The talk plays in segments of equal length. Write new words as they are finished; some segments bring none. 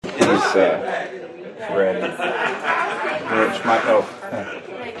is ready. Rich might help.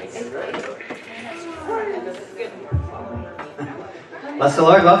 Bless the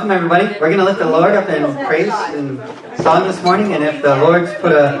Lord. Welcome, everybody. We're going to lift the Lord up in praise and song this morning. And if the Lord's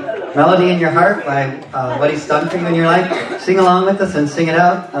put a melody in your heart by what He's done for you in your life, sing along with us and sing it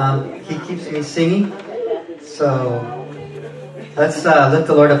out. He keeps me singing. So let's lift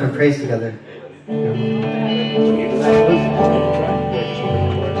the Lord up in praise together.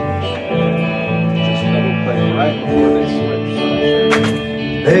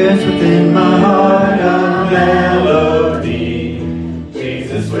 There's within my heart a melody.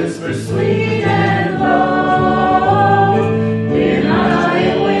 Jesus whispers sweet and low. Fear not,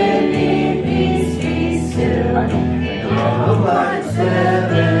 I will in peace be still. All life's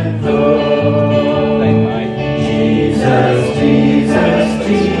ebb and flow. Jesus, Jesus,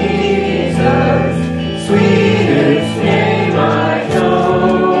 Jesus, sweetest name I know.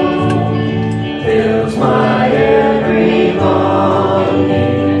 Fills my every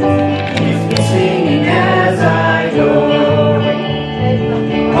longing. Keeps me singing as I go.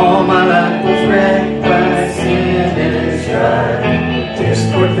 All my life was wrecked by sin and strife.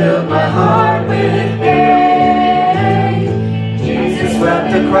 Discord filled my heart with pain. Jesus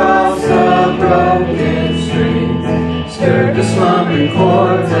wept across the broken streets, stirred the slumbering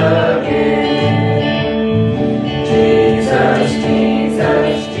chords again. Jesus,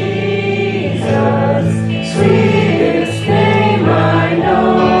 Jesus, Jesus, sweetest name I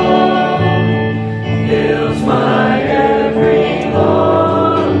know, fills my every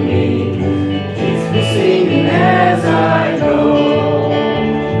longing, keeps me singing as I go,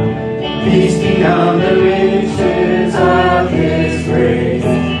 feasting on the riches of His grace,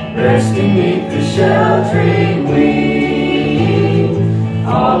 resting beneath the sheltering wing,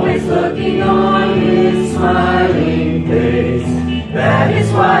 always looking on His smiling face. That is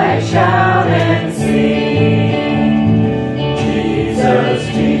why I shout and sing. Jesus,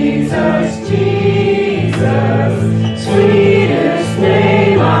 Jesus, Jesus, sweetest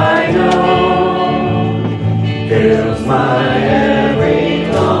name I know, fills my every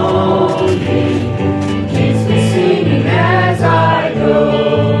longing, keeps me singing as I go.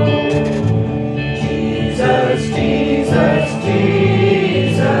 Jesus, Jesus,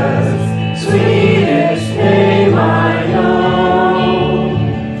 Jesus, sweetest name I know,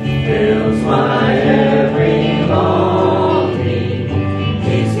 fills my every longing,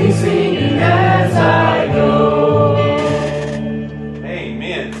 keeps me singing as I go.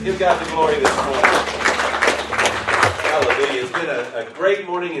 Amen. Give God the glory this morning. Hallelujah. It's been a great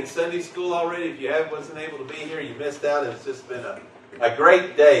morning in Sunday school already. If you wasn't able to be here, you missed out. It's just been a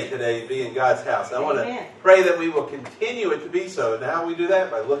great day today to be in God's house. I want to pray that we will continue it to be so. And how we do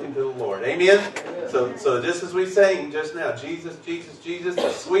that? By looking to the Lord. Amen? So just as we sang just now, Jesus, Jesus, Jesus, the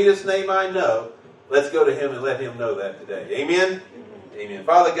sweetest name I know, let's go to Him and let Him know that today. Amen? Amen.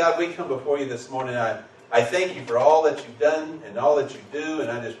 Father God, we come before you this morning. I thank you for all that you've done and all that you do, and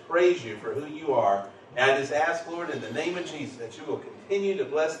I just praise you for who you are. And I just ask, Lord, in the name of Jesus, that you will continue to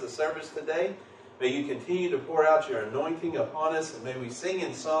bless the service today. May you continue to pour out your anointing upon us, and may we sing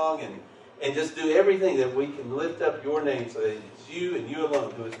in song and just do everything that we can lift up your name so that it's you and you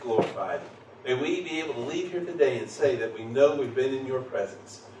alone who is glorified. May we be able to leave here today and say that we know we've been in your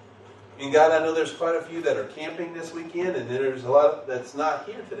presence. And God, I know there's quite a few that are camping this weekend, and then there's a lot that's not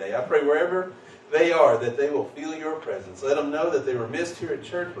here today. I pray wherever they are that they will feel your presence. Let them know that they were missed here at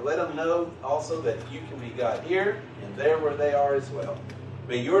church, but let them know also that you can be God here and there where they are as well.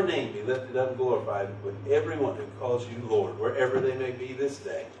 May your name be lifted up and glorified with everyone who calls you Lord, wherever they may be this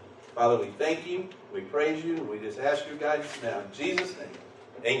day. Father, we thank you, we praise you, and we just ask your guidance now. In Jesus' name,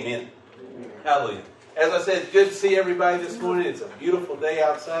 amen. Hallelujah. As I said, it's good to see everybody this morning. It's a beautiful day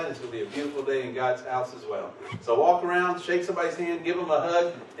outside. It's going to be a beautiful day in God's house as well. So walk around, shake somebody's hand, give them a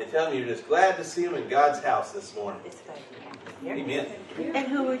hug, and tell them you're just glad to see them in God's house this morning. Amen. And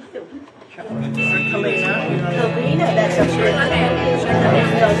who are you? Kalina, that's a good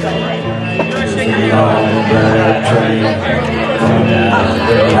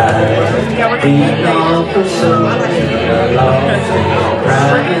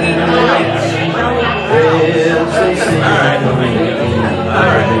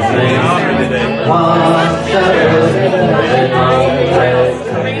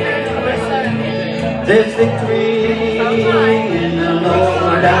There's victory in the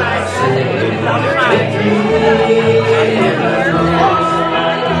Lord, I say. Victory in the Lord.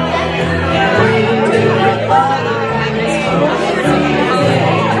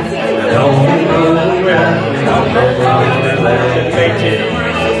 Don't go around, don't go around, let it take it.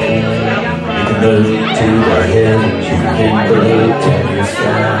 You can look to our heavens, you can look to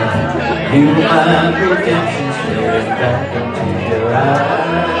You will find redemption staring back into your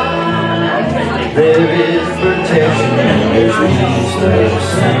eyes. There is protection and there's peace the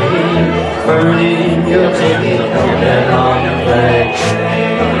same. Burning your ticket on that long flag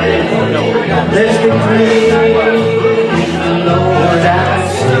train. There's victory in the Lord, I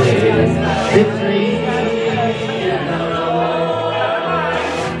say. Victory in the Lord.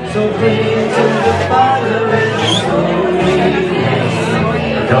 So cling to the Father and His holy name.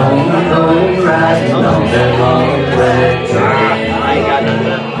 Don't go riding on that long flag train.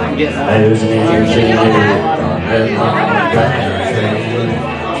 There's music on that long flag train.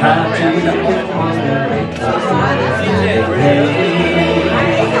 Try to get on the rain.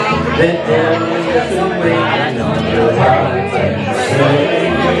 Let them just wait on your heart and say,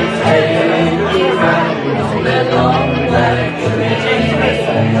 hey, you're riding on that long flag train.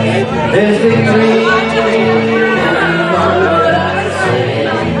 There's victory in the Lord, I say.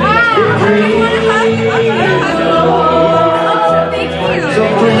 Victory in the Lord. So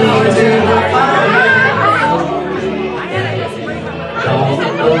cling to the fire. Don't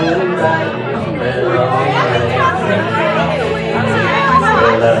go riding on that long flag train.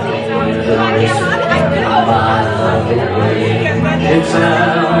 It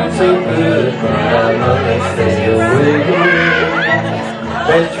sounds so good, but I love to stay away.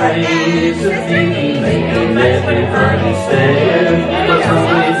 That train is a beauty, making everybody stare. But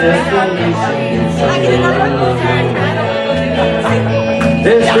only destination is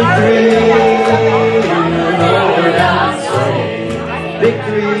there's victory in the Lord, I say.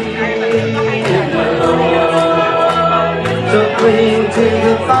 Victory in the Lord. So cling to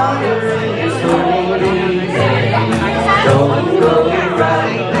the Father and His holy name. Don't go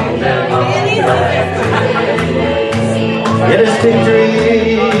riding on that long flag train. There's victory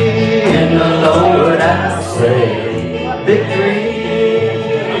in the Lord, I say. Victory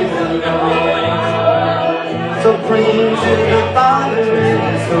in the Lord. So cling to the Father and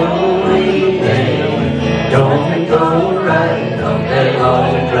His holy name. Don't go riding on that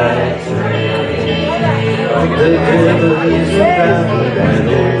long flag train. The devil is a driver and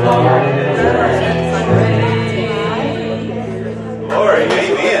a long flag train. Glory,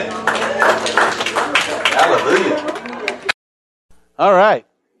 amen. Hallelujah. All right.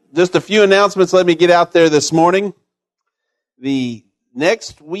 Just a few announcements. Let me get out there this morning. The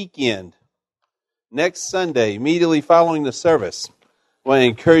next weekend, next Sunday, immediately following the service, I want to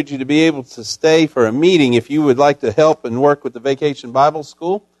encourage you to be able to stay for a meeting if you would like to help and work with the Vacation Bible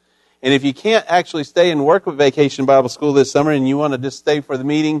School. And if you can't actually stay and work with Vacation Bible School this summer and you want to just stay for the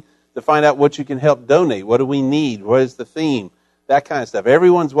meeting to find out what you can help donate, what do we need, what is the theme, that kind of stuff.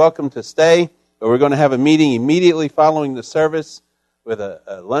 Everyone's welcome to stay, but we're going to have a meeting immediately following the service with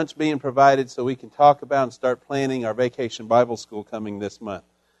a lunch being provided so we can talk about and start planning our Vacation Bible School coming this month.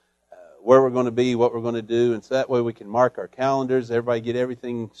 Where we're going to be, what we're going to do, and so that way we can mark our calendars, everybody get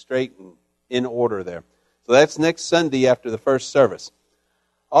everything straight and in order there. So that's next Sunday after the first service.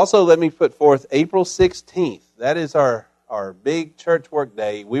 Also, let me put forth April 16th. That is our big church work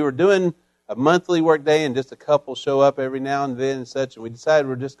day. We were doing a monthly work day and just a couple show up every now and then and such, and we decided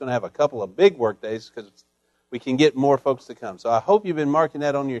we're just going to have a couple of big work days because we can get more folks to come. So I hope you've been marking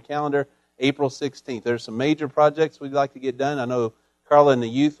that on your calendar, April 16th. There's some major projects we'd like to get done. I know Carla and the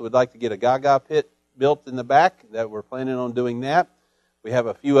youth would like to get a Gaga pit built in the back. That we're planning on doing that. We have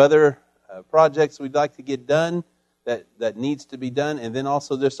a few other projects we'd like to get done that needs to be done. And then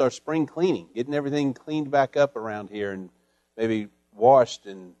also just our spring cleaning, getting everything cleaned back up around here and maybe washed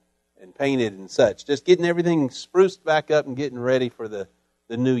and painted and such. Just getting everything spruced back up and getting ready for the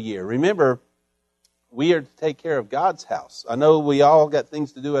new year. Remember, we are to take care of God's house. I know we all got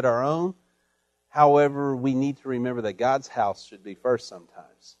things to do at our own. However, we need to remember that God's house should be first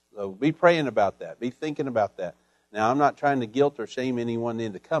sometimes. So be praying about that. Be thinking about that. Now, I'm not trying to guilt or shame anyone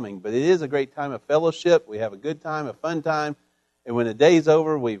into coming, but it is a great time of fellowship. We have a good time, a fun time. And when the day's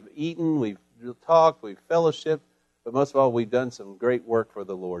over, we've eaten, we've talked, we've fellowshiped, but most of all, we've done some great work for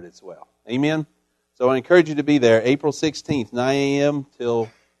the Lord as well. Amen? So I encourage you to be there April 16th, 9 a.m. till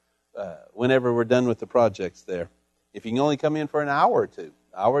whenever we're done with the projects there. If you can only come in for an hour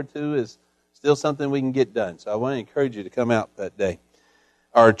or two is still something we can get done. So I want to encourage you to come out that day.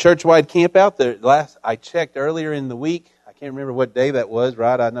 Our church-wide camp out there, I checked earlier in the week. I can't remember what day that was,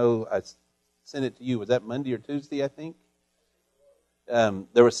 right? I know I sent it to you. Was that Monday or Tuesday, I think?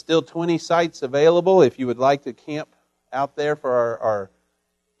 There were still 20 sites available if you would like to camp out there for our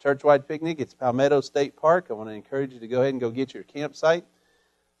church-wide picnic. It's Palmetto State Park. I want to encourage you to go ahead and go get your campsite.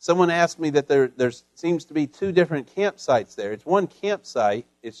 Someone asked me that there seems to be two different campsites there. It's one campsite.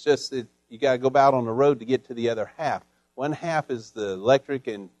 It's just that you got to go out on the road to get to the other half. One half is the electric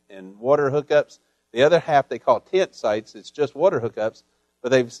and and water hookups. The other half they call tent sites. It's just water hookups, but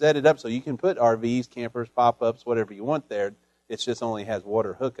they've set it up so you can put RVs, campers, pop-ups, whatever you want there. It just only has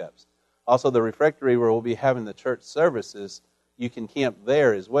water hookups. Also, the refectory where we'll be having the church services, you can camp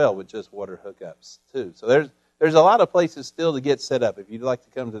there as well with just water hookups too. So there's a lot of places still to get set up if you'd like to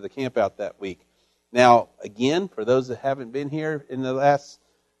come to the camp out that week. Now, again, for those that haven't been here in the last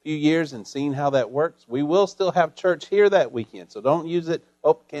few years and seen how that works, we will still have church here that weekend. So don't use it,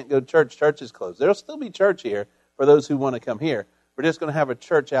 can't go to church, church is closed. There'll still be church here for those who want to come here. We're just going to have a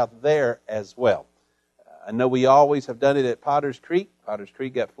church out there as well. I know we always have done it at Potter's Creek. Potter's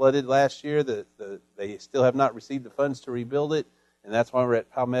Creek got flooded last year. They still have not received the funds to rebuild it, and that's why we're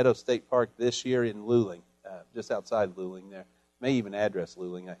at Palmetto State Park this year in Luling, just outside Luling there. May even address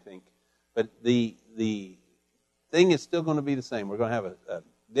Luling, I think. But the thing is still going to be the same. We're going to have a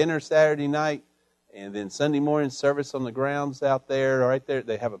dinner Saturday night, and then Sunday morning service on the grounds out there. Right there,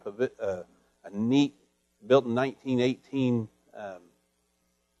 they have a neat, built in 1918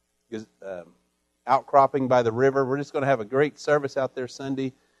 outcropping by the river. We're just going to have a great service out there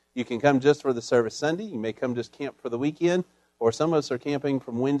Sunday. You can come just for the service Sunday. You may come just camp for the weekend, or some of us are camping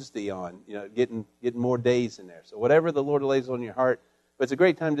from Wednesday on, getting more days in there. So whatever the Lord lays on your heart. But it's a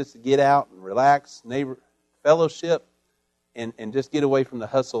great time just to get out and relax, neighbor fellowship, and just get away from the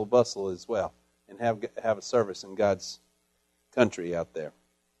hustle bustle as well, and have a service in God's country out there.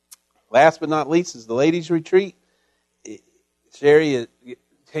 Last but not least is the ladies' retreat. Sherry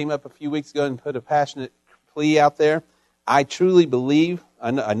came up a few weeks ago and put a passionate plea out there. I truly believe,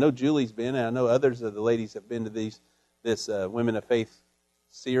 I know Julie's been, and I know others of the ladies have been to this Women of Faith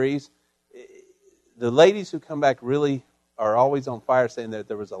series. The ladies who come back really are always on fire, saying that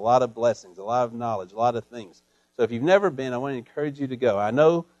there was a lot of blessings, a lot of knowledge, a lot of things. So if you've never been, I want to encourage you to go. I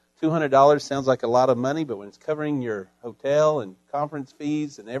know $200 sounds like a lot of money, but when it's covering your hotel and conference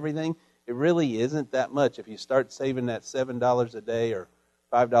fees and everything, it really isn't that much if you start saving that $7 a day or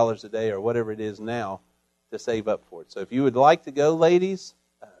 $5 a day or whatever it is now to save up for it. So if you would like to go, ladies,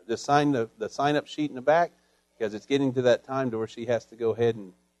 just sign the sign-up sheet in the back, because it's getting to that time to where she has to go ahead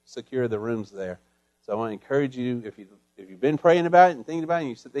and secure the rooms there. So I want to encourage you, if you've been praying about it and thinking about it and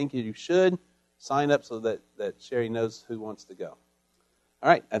you think you should, sign up so that Sherry knows who wants to go. All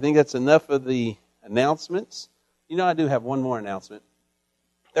right, I think that's enough of the announcements. I do have one more announcement.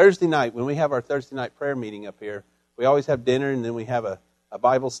 Thursday night, when we have our Thursday night prayer meeting up here, we always have dinner, and then we have a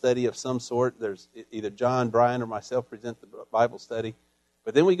Bible study of some sort. There's either John, Brian, or myself present the Bible study.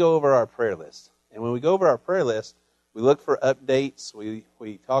 But then we go over our prayer list. And when we go over our prayer list, we look for updates.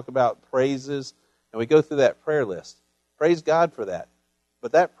 We talk about praises, and we go through that prayer list. Praise God for that.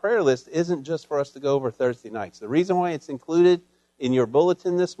 But that prayer list isn't just for us to go over Thursday nights. The reason why it's included in your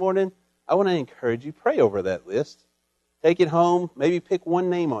bulletin this morning, I want to encourage you, pray over that list. Take it home. Maybe pick one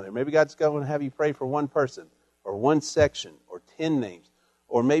name on it. Maybe God's going to have you pray for one person or one section or 10 names.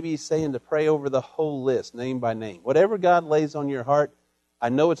 Or maybe He's saying to pray over the whole list, name by name. Whatever God lays on your heart, I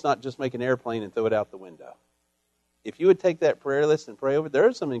know it's not just make an airplane and throw it out the window. If you would take that prayer list and pray over it, there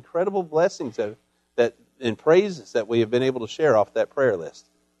are some incredible blessings that and praises that we have been able to share off that prayer list.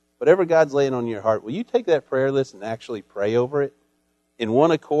 Whatever God's laying on your heart, will you take that prayer list and actually pray over it? In one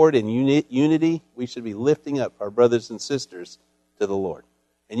accord, in unity, we should be lifting up our brothers and sisters to the Lord.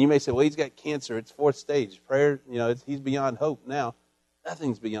 And you may say, well, he's got cancer. It's 4th stage. Prayer, he's beyond hope now.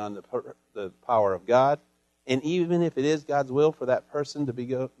 Nothing's beyond the power of God. And even if it is God's will for that person to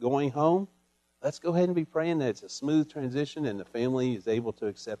be going home, let's go ahead and be praying that it's a smooth transition and the family is able to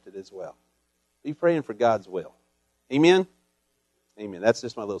accept it as well. Be praying for God's will. Amen? Amen. That's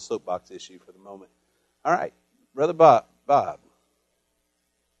just my little soapbox issue for the moment. All right. Brother Bob. Let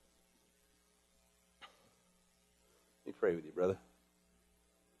me pray with you, brother.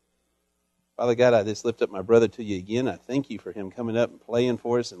 Father God, I just lift up my brother to you again. I thank you for him coming up and playing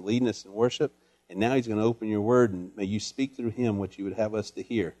for us and leading us in worship. And now he's going to open your word, and may you speak through him what you would have us to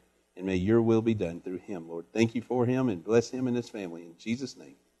hear. And may your will be done through him, Lord. Thank you for him, and bless him and his family. In Jesus'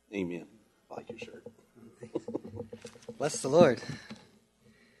 name, amen. I like your shirt. Bless the Lord.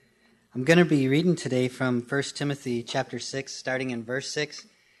 I'm going to be reading today from 1 Timothy chapter 6, starting in verse 6.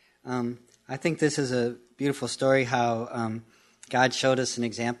 I think this is a beautiful story how God showed us an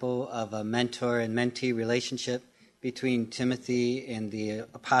example of a mentor and mentee relationship between Timothy and the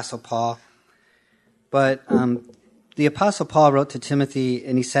Apostle Paul. But the Apostle Paul wrote to Timothy,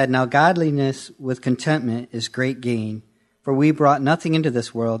 and he said, "Now godliness with contentment is great gain, for we brought nothing into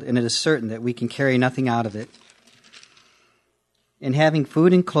this world, and it is certain that we can carry nothing out of it. And having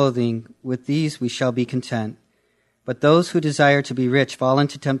food and clothing, with these we shall be content. But those who desire to be rich fall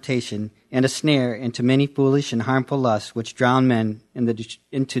into temptation and a snare, into many foolish and harmful lusts, which drown men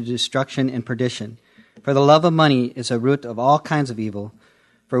into destruction and perdition. For the love of money is a root of all kinds of evil,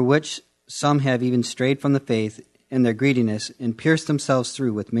 for which some have even strayed from the faith in their greediness and pierced themselves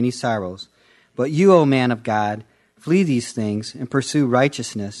through with many sorrows. But you, O man of God, flee these things and pursue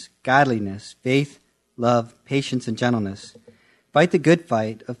righteousness, godliness, faith, love, patience, and gentleness. Fight the good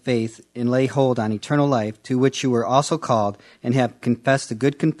fight of faith and lay hold on eternal life, to which you were also called and have confessed the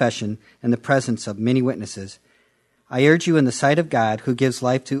good confession in the presence of many witnesses. I urge you in the sight of God, who gives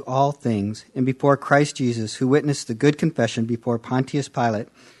life to all things, and before Christ Jesus, who witnessed the good confession before Pontius Pilate,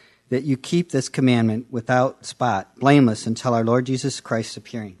 that you keep this commandment without spot, blameless, until our Lord Jesus Christ's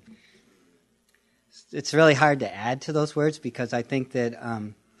appearing. It's really hard to add to those words, because I think that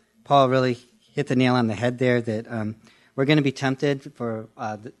Paul really hit the nail on the head there, that we're going to be tempted for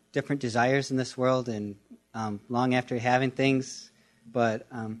the different desires in this world and long after having things. But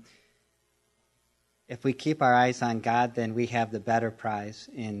if we keep our eyes on God, then we have the better prize.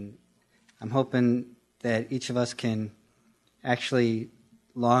 And I'm hoping that each of us can actually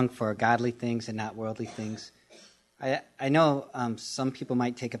long for godly things and not worldly things. I know some people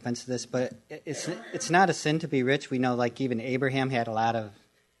might take offense to this, but it's not a sin to be rich. We know, like, even Abraham had a lot of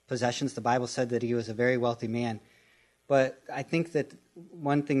possessions. The Bible said that he was a very wealthy man. But I think that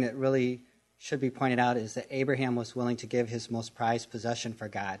one thing that really should be pointed out is that Abraham was willing to give his most prized possession for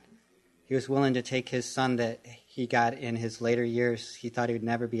God. He was willing to take his son that he got in his later years. He thought he would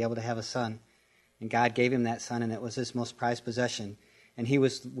never be able to have a son. And God gave him that son, and it was his most prized possession. And he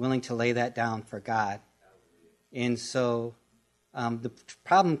was willing to lay that down for God. And so the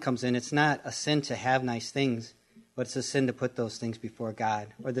problem comes in, it's not a sin to have nice things, but it's a sin to put those things before God,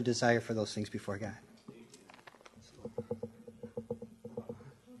 or the desire for those things before God.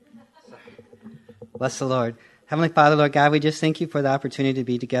 Bless the Lord. Heavenly Father, Lord God, we just thank you for the opportunity to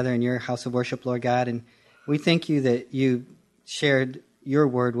be together in your house of worship, Lord God. And we thank you that you shared your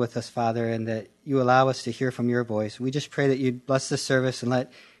word with us, Father, and that you allow us to hear from your voice. We just pray that you'd bless this service and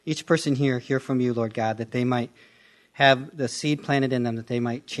let each person here hear from you, Lord God, that they might have the seed planted in them, that they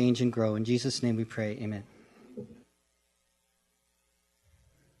might change and grow. In Jesus' name we pray, amen.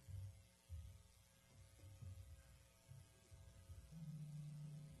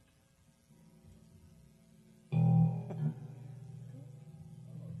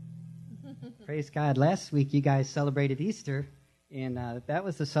 Praise God. Last week you guys celebrated Easter, and that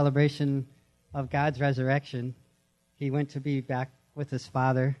was the celebration of God's resurrection. He went to be back with his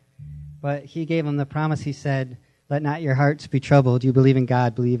Father, but he gave him the promise. He said, "Let not your hearts be troubled. You believe in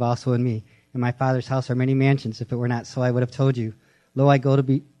God, believe also in me. In my Father's house are many mansions. If it were not so, I would have told you. Lo, I go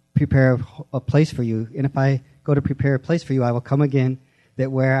to prepare a place for you. And if I go to prepare a place for you, I will come again,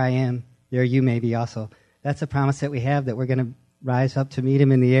 that where I am, there you may be also." That's a promise that we have, that we're going to rise up to meet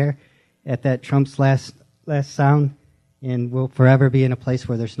him in the air at that trump's last sound, and we'll forever be in a place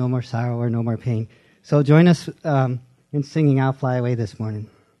where there's no more sorrow or no more pain. So join us in singing "I'll Fly Away" this morning.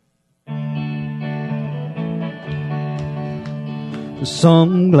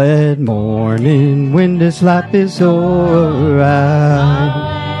 Some glad morning when this life is o'er,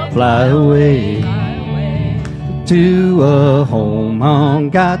 I'll fly away to a home on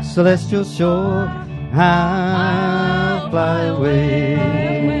God's celestial shore. I'll fly away.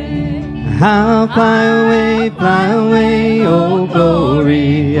 I'll fly away, oh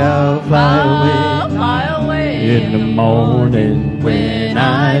glory, I'll fly away. In the morning when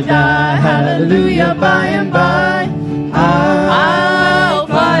I die, hallelujah, by and by, I'll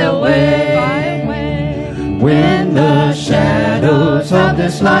fly away. When the shadows of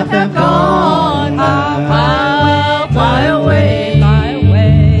this life have gone, I'll fly away.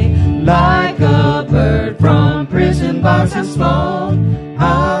 Like a bird from prison bars has flown,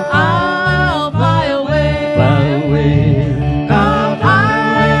 I'll fly away. I'll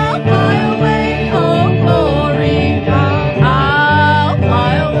fly away, oh glory, I'll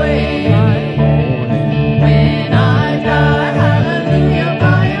fly away. When I die, hallelujah,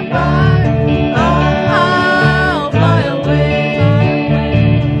 by and by, I'll fly away.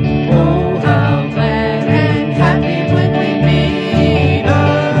 Oh, how glad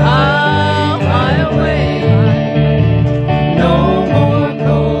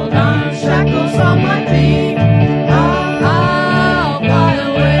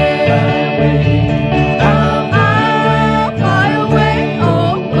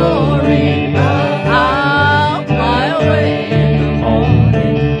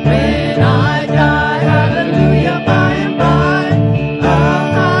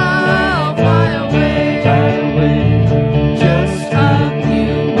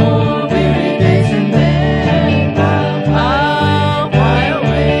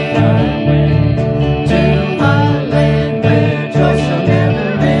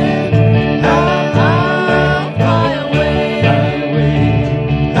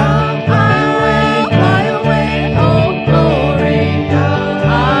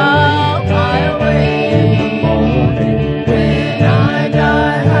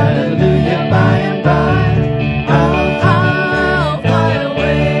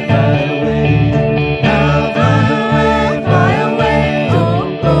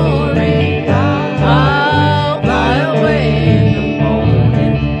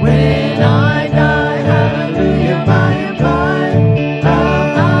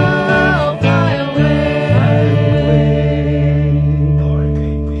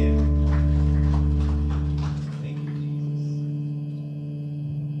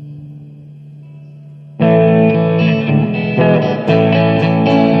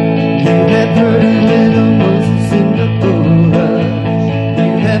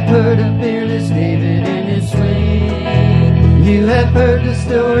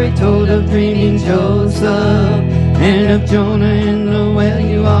story told of dreaming Joseph and of Jonah in the well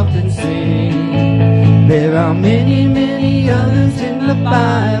you often sing. There are many, many others in the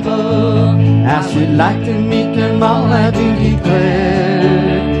Bible. I should like to meet them all, I do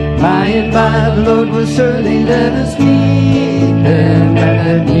declare. By and by the Lord will surely let us meet them at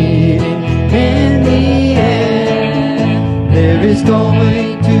that meeting in the air. There is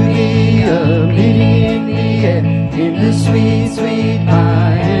going to be a meeting in the air, in the sweet, sweet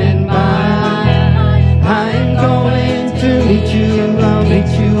by and by. I am going to meet you, I'll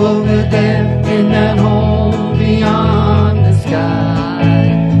meet you over there in that home beyond the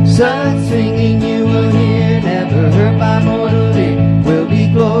sky. Such singing you will hear, never heard by mortal ear, will be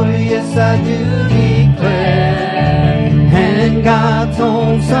glorious, I do declare. And God's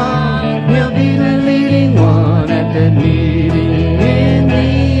own song will be the leading one at that meeting in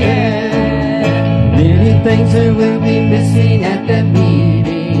the air. Many things there will be missing at that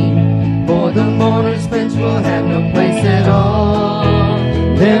meeting, for the mourner's bench will have no place at all.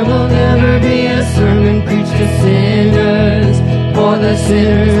 There will never be a sermon preached to sinners, for the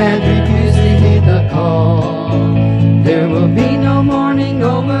sinners had refused to heed the call. There will be no mourning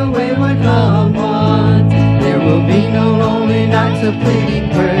over wayward loved ones. There will be no lonely nights of pleading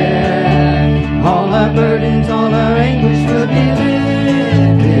prayer. All our burdens, all our anguish will be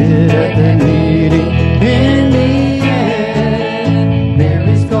lifted at the meeting in the air. There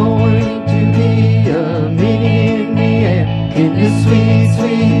is going to be a meeting in the air, in the sweet,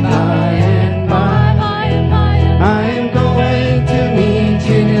 sweet by and by. I am going to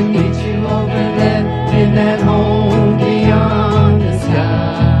meet you over there in that home beyond the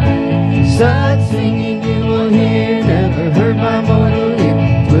sky. Such singing you will hear, never heard by mortal ear,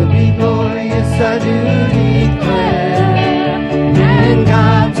 will be glorious, I do declare. And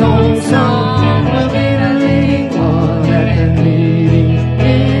God's own song will be the leading one at the meeting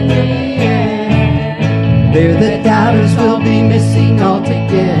in the air. There the doubters will be missing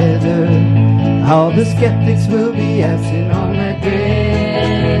altogether. All the skeptics will be absent on that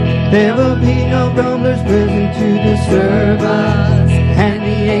day. There will be no grumblers present to disturb us, and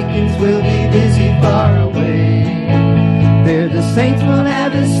the Achans will be busy far away. There the saints will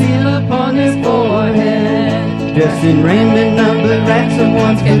have a seal upon their forehead, dressed in raiment none but ransom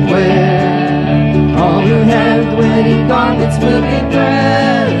ones could wear. All who have wedding garments will be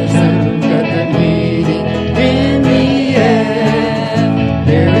present at the meeting in the air.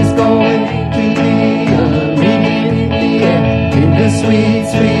 There is going to be a meeting in the air, in the sweet,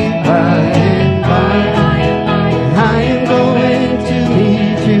 sweet by and by. I am going to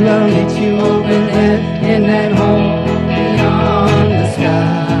meet you, I'll meet you over there in that home beyond the sky.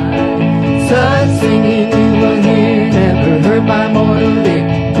 Such singing you will hear, never heard by mortal ear,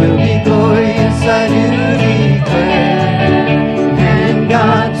 will be glorious, I do declare. And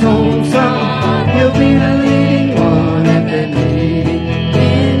God's own song will be the leading one at that meeting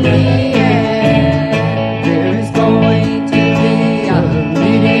in the air. There is going to be a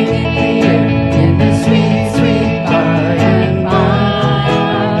meeting in the air, in the sweet, sweet by and by.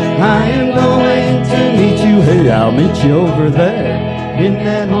 I am going to meet you, hey, I'll meet you over there in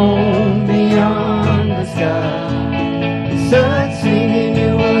that home beyond the sky. Such singing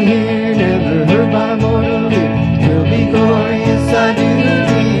you will hear, never heard by mortal ear, will be glorious, I do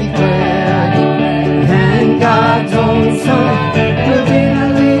declare. And God's own song will be the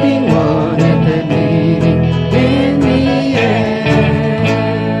leading one at that meeting in the air.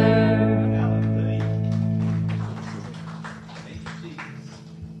 Hallelujah. Thank you, Jesus.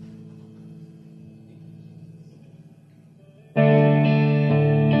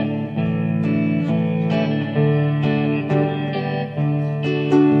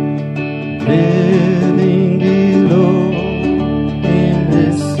 Living below in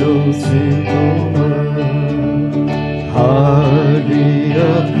this so simple world, hardly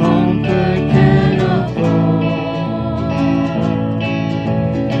of comfort can afford,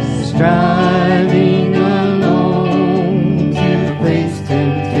 striving alone to face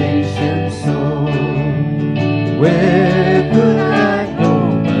temptation sore. Where could I go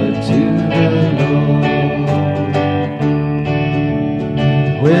but to the Lord?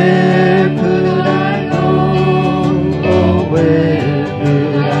 Where could I go? Oh, where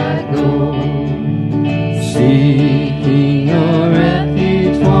could I go?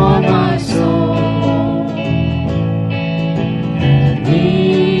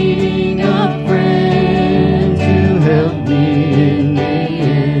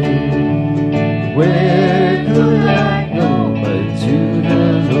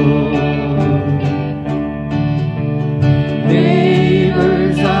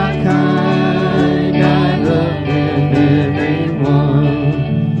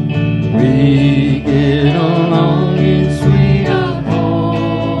 We get along in sweet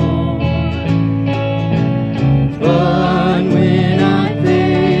accord. But when I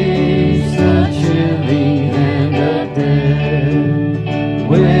face the chilling and the dead,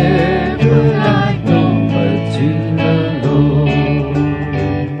 where could I go but to the Lord?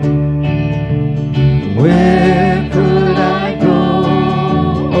 Where could I go?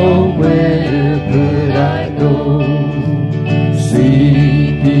 Oh, where could I go?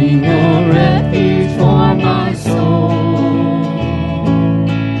 Seeking a refuge for my soul,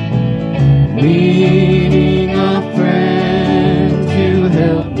 needing a friend to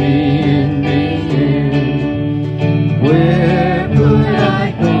help me in the end. Where could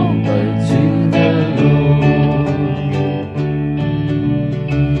I go but to the Lord?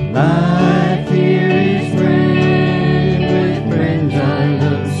 Life here is friend with friends I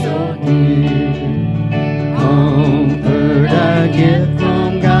love so dear. Comfort I get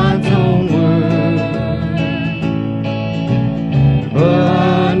from God's own word.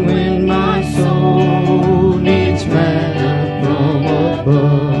 But when my soul needs manna from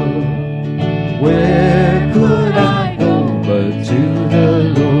above, where could I go but to the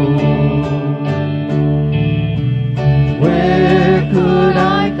Lord? Where could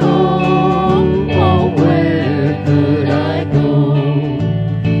I go? Oh, where could I go?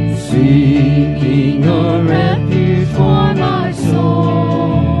 Seeking a refuge for my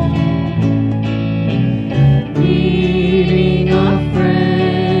soul, needing a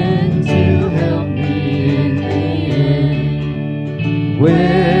friend to help me in the end.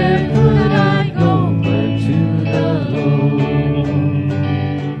 Where could I go but to the Lord?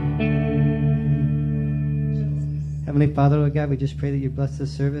 Heavenly Father, Lord God, we just pray that you bless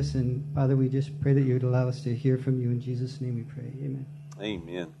this service. And Father, we just pray that you would allow us to hear from you. In Jesus' name we pray. Amen.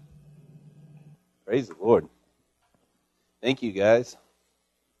 Amen. Praise the Lord. Thank you, guys.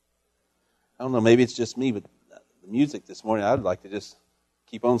 I don't know, maybe it's just me, but the music this morning, I'd like to just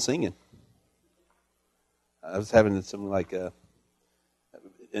keep on singing. I was having something like,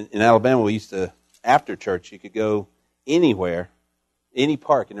 in Alabama, we used to, after church, you could go anywhere, any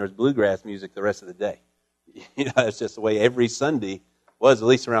park, and there was bluegrass music the rest of the day. You know, that's just the way every Sunday was, at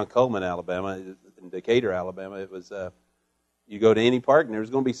least around Coleman, Alabama, in Decatur, Alabama. It was, you go to any park, and there was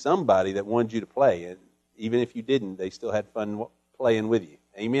going to be somebody that wanted you to play. And even if you didn't, they still had fun playing with you.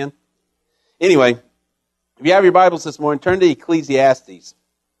 Amen? Anyway, if you have your Bibles this morning, turn to Ecclesiastes.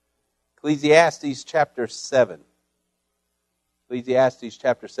 Ecclesiastes chapter 7. Ecclesiastes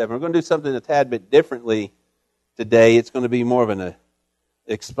chapter 7. We're going to do something a tad bit differently today. It's going to be more of an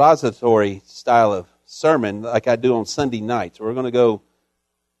expository style of sermon like I do on Sunday nights. We're going to go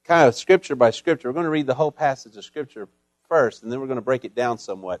kind of scripture by scripture. We're going to read the whole passage of scripture first, and then we're going to break it down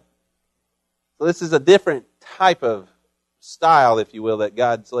somewhat. So this is a different type of style, if you will, that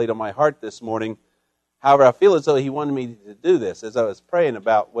God's laid on my heart this morning. However, I feel as though He wanted me to do this as I was praying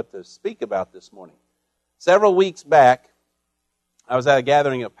about what to speak about this morning. Several weeks back, I was at a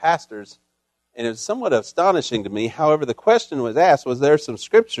gathering of pastors, and it was somewhat astonishing to me. However, the question was asked, was there some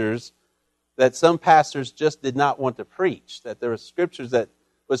scriptures that some pastors just did not want to preach, that there were scriptures that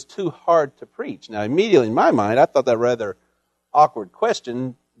was too hard to preach? Now, immediately in my mind, I thought that rather awkward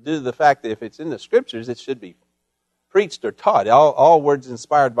question due to the fact that if it's in the scriptures, it should be preached or taught. All words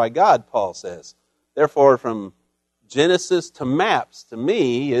inspired by God, Paul says. Therefore, from Genesis to maps, to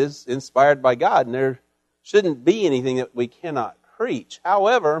me, is inspired by God, and there shouldn't be anything that we cannot preach.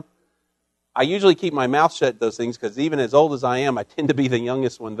 However, I usually keep my mouth shut at those things because even as old as I am, I tend to be the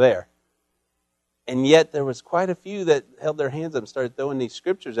youngest one there. And yet there was quite a few that held their hands up and started throwing these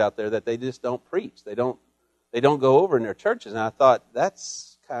scriptures out there that they just don't preach. They don't go over in their churches. And I thought,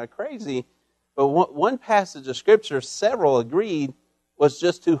 that's kind of crazy. But one passage of scripture, several agreed, was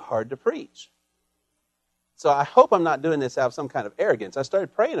just too hard to preach. So I hope I'm not doing this out of some kind of arrogance. I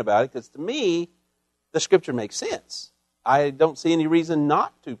started praying about it because to me, the scripture makes sense. I don't see any reason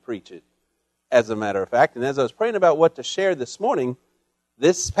not to preach it, as a matter of fact. And as I was praying about what to share this morning,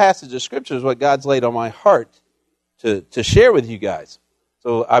 this passage of scripture is what God's laid on my heart to share with you guys.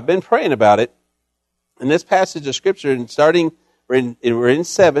 So I've been praying about it. In this passage of scripture, and starting, we're in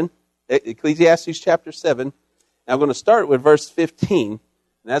 7, Ecclesiastes chapter 7. And I'm going to start with verse 15.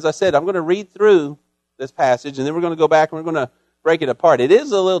 And as I said, I'm going to read through this passage, and then we're going to go back and we're going to break it apart. It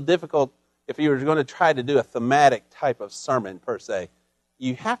is a little difficult if you were going to try to do a thematic type of sermon, per se.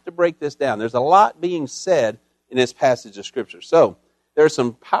 You have to break this down. There's a lot being said in this passage of scripture. So there are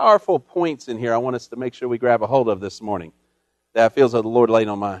some powerful points in here I want us to make sure we grab a hold of this morning that I feel as though the Lord laid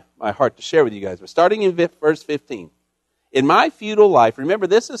on my heart to share with you guys. But starting in verse 15. In my feudal life, remember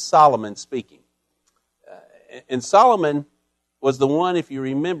this is Solomon speaking. And Solomon was the one, if you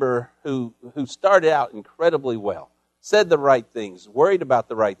remember, who started out incredibly well, said the right things, worried about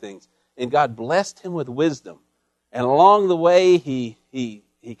the right things, and God blessed him with wisdom. And along the way, he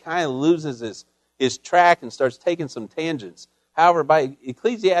kind of loses his track and starts taking some tangents. However, by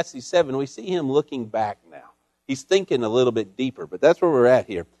Ecclesiastes 7, we see him looking back now. He's thinking a little bit deeper, but that's where we're at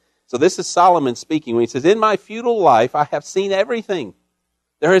here. So this is Solomon speaking when he says, "In my feudal life I have seen everything.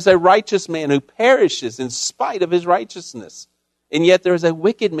 There is a righteous man who perishes in spite of his righteousness, and yet there is a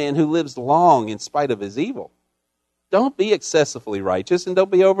wicked man who lives long in spite of his evil. Don't be excessively righteous and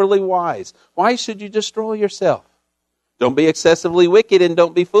don't be overly wise. Why should you destroy yourself? Don't be excessively wicked and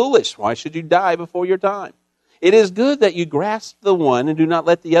don't be foolish. Why should you die before your time? It is good that you grasp the one and do not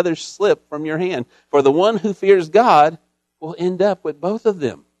let the other slip from your hand, for the one who fears God will end up with both of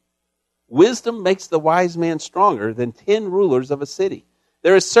them. Wisdom makes the wise man stronger than 10 rulers of a city.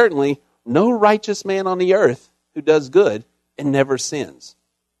 There is certainly no righteous man on the earth who does good and never sins.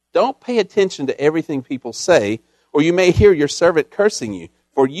 Don't pay attention to everything people say, or you may hear your servant cursing you,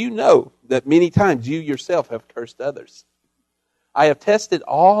 for you know that many times you yourself have cursed others. I have tested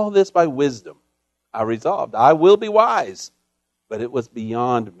all this by wisdom. I resolved, I will be wise, but it was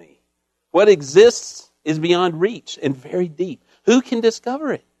beyond me. What exists is beyond reach and very deep. Who can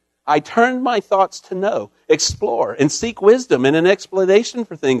discover it? I turned my thoughts to know, explore, and seek wisdom and an explanation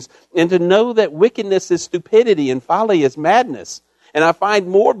for things, and to know that wickedness is stupidity and folly is madness. And I find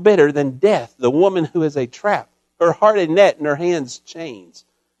more bitter than death the woman who is a trap, her heart a net and her hands chains.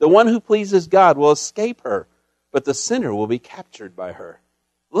 The one who pleases God will escape her, but the sinner will be captured by her.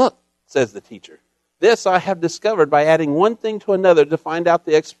 Look, says the teacher, this I have discovered by adding one thing to another to find out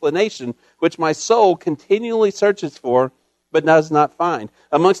the explanation which my soul continually searches for, but does not find.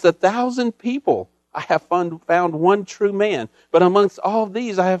 Amongst 1,000 people I have found one true man, but amongst all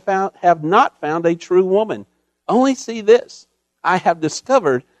these I have not found a true woman. Only see this, I have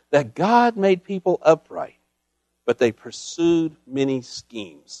discovered that God made people upright, but they pursued many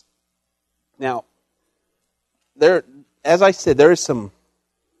schemes. Now, as I said, there is some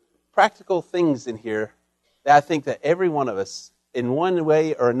practical things in here that I think that every one of us, in one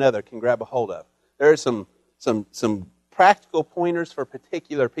way or another, can grab a hold of. There are some practical pointers for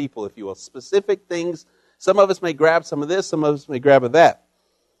particular people, if you will, specific things. Some of us may grab some of this, some of us may grab of that.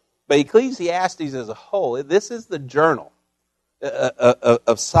 But Ecclesiastes as a whole, this is the journal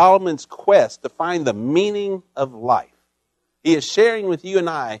of Solomon's quest to find the meaning of life. He is sharing with you and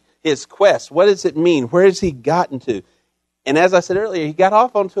I his quest. What does it mean? Where has he gotten to? And as I said earlier, he got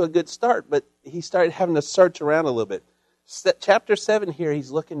off onto a good start, but he started having to search around a little bit. Chapter 7 here,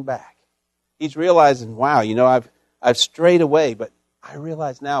 he's looking back. He's realizing, wow, I've strayed away, but I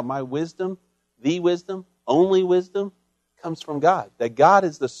realize now my wisdom, the wisdom, only wisdom, comes from God. That God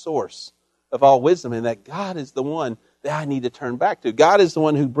is the source of all wisdom, and that God is the one that I need to turn back to. God is the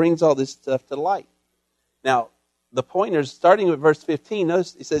one who brings all this stuff to light. Now, the pointers, starting with verse 15,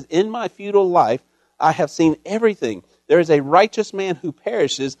 notice it says, in my feudal life, I have seen everything. There is a righteous man who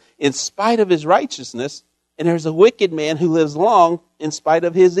perishes in spite of his righteousness, and there's a wicked man who lives long in spite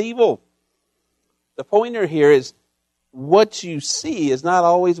of his evil. The pointer here is what you see is not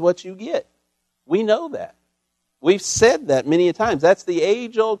always what you get. We know that. We've said that many a times. That's the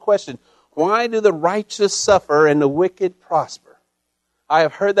age-old question. Why do the righteous suffer and the wicked prosper? I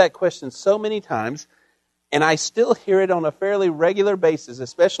have heard that question so many times, and I still hear it on a fairly regular basis,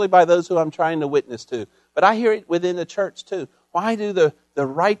 especially by those who I'm trying to witness to. But I hear it within the church too. Why do the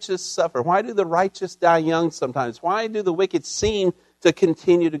righteous suffer? Why do the righteous die young sometimes? Why do the wicked seem to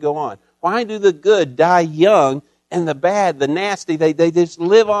continue to go on? Why do the good die young and the bad, the nasty, they just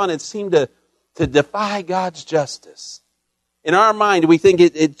live on and seem to defy God's justice? In our mind, we think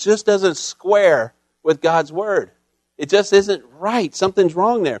it just doesn't square with God's word. It just isn't right. Something's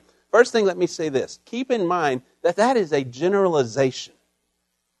wrong there. First thing, let me say this. Keep in mind that is a generalization.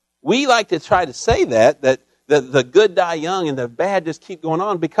 We like to try to say that the good die young and the bad just keep going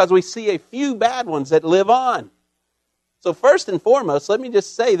on because we see a few bad ones that live on. So first and foremost, let me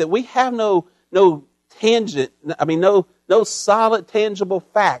just say that we have no solid, tangible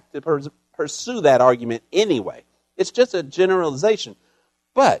fact to pursue that argument anyway. It's just a generalization.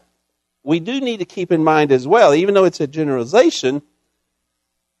 But we do need to keep in mind as well, even though it's a generalization,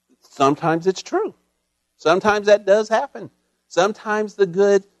 sometimes it's true. Sometimes that does happen. Sometimes the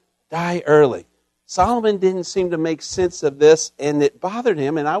good die early. Solomon didn't seem to make sense of this, and it bothered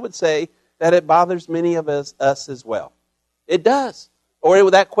him, and I would say that it bothers many of us as well. It does.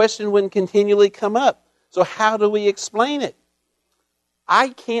 Or that question wouldn't continually come up. So how do we explain it? I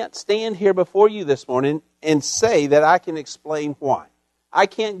can't stand here before you this morning and say that I can explain why. I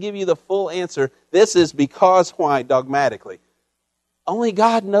can't give you the full answer. This is because why dogmatically. Only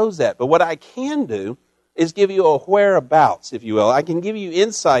God knows that. But what I can do is give you a whereabouts, if you will. I can give you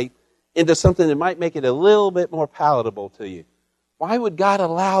insight into something that might make it a little bit more palatable to you. Why would God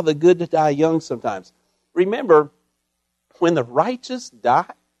allow the good to die young sometimes? Remember, when the righteous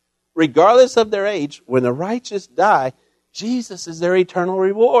die, regardless of their age, when the righteous die, Jesus is their eternal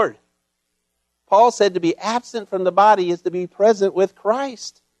reward. Paul said to be absent from the body is to be present with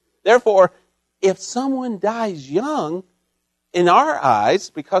Christ. Therefore, if someone dies young, in our eyes,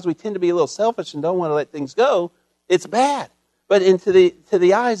 because we tend to be a little selfish and don't want to let things go, it's bad. But to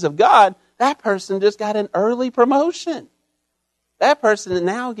the eyes of God, that person just got an early promotion. That person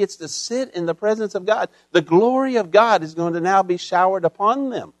now gets to sit in the presence of God. The glory of God is going to now be showered upon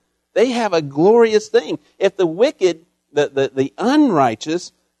them. They have a glorious thing. If the wicked, the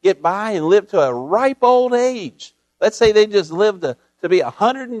unrighteous, get by and live to a ripe old age, let's say they just live to be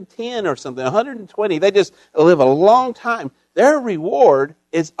 110 or something, 120, they just live a long time, their reward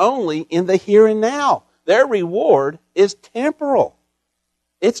is only in the here and now. Their reward is temporal.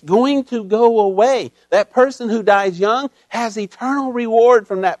 It's going to go away. That person who dies young has eternal reward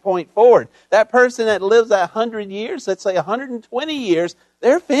from that point forward. That person that lives 100 years, let's say 120 years,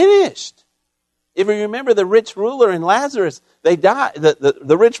 they're finished. If you remember the rich ruler and Lazarus, they die.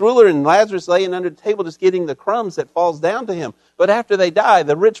 The rich ruler and Lazarus laying under the table just getting the crumbs that falls down to him. But after they die,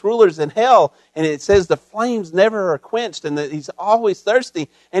 the rich ruler's in hell, and it says the flames never are quenched, and that he's always thirsty.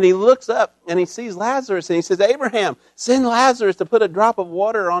 And he looks up, and he sees Lazarus, and he says, Abraham, send Lazarus to put a drop of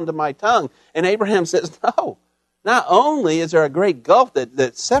water onto my tongue. And Abraham says, no. Not only is there a great gulf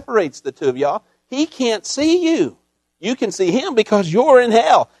that separates the two of y'all, he can't see you. You can see him because you're in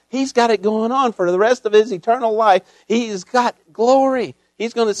hell. He's got it going on for the rest of his eternal life. He's got glory.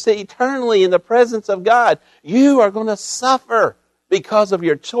 He's going to stay eternally in the presence of God. You are going to suffer because of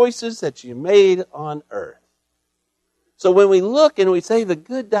your choices that you made on earth. So when we look and we say the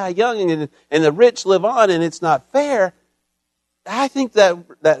good die young and the rich live on and it's not fair, I think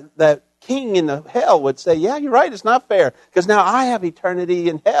that king in the hell would say, yeah, you're right, it's not fair because now I have eternity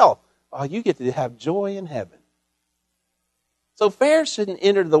in hell. Oh, you get to have joy in heaven. So fair shouldn't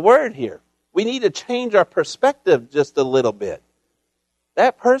enter the word here. We need to change our perspective just a little bit.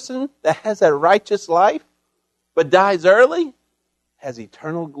 That person that has that righteous life but dies early has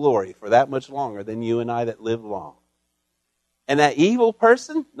eternal glory for that much longer than you and I that live long. And that evil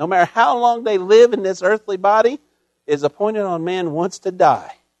person, no matter how long they live in this earthly body, is appointed on man once to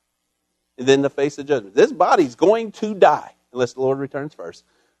die. And then the face of judgment. This body's going to die unless the Lord returns first.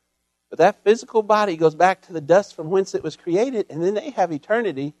 But that physical body goes back to the dust from whence it was created, and then they have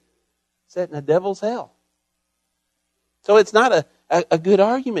eternity set in the devil's hell. So it's not a good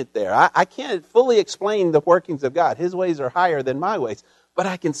argument there. I can't fully explain the workings of God. His ways are higher than my ways. But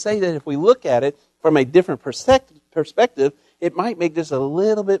I can say that if we look at it from a different perspective, it might make just a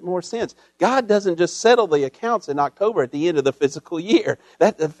little bit more sense. God doesn't just settle the accounts in October at the end of the physical year.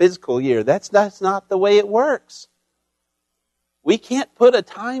 That's not the way it works. We can't put a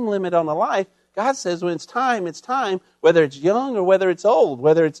time limit on a life. God says when it's time, whether it's young or whether it's old,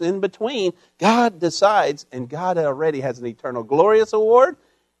 whether it's in between, God decides, and God already has an eternal glorious award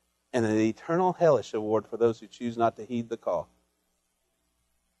and an eternal hellish award for those who choose not to heed the call.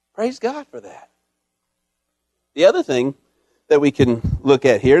 Praise God for that. The other thing that we can look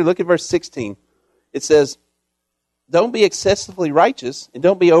at here, look at verse 16. It says, don't be excessively righteous and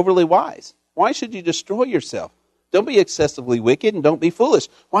don't be overly wise. Why should you destroy yourself? Don't be excessively wicked and don't be foolish.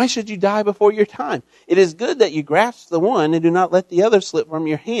 Why should you die before your time? It is good that you grasp the one and do not let the other slip from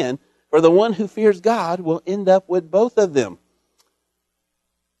your hand, for the one who fears God will end up with both of them.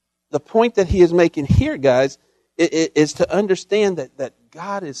 The point that he is making here, guys, is to understand that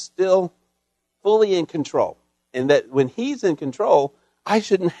God is still fully in control. And that when he's in control, I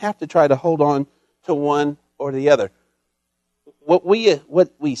shouldn't have to try to hold on to one or the other. What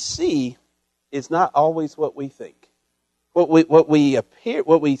we see is not always what we think. What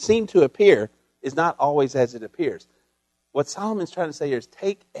we seem to appear is not always as it appears. What Solomon's trying to say here is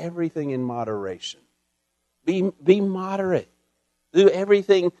take everything in moderation. Be moderate. Do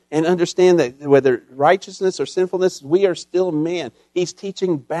everything and understand that whether righteousness or sinfulness, we are still man. He's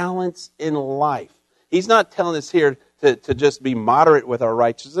teaching balance in life. He's not telling us here to just be moderate with our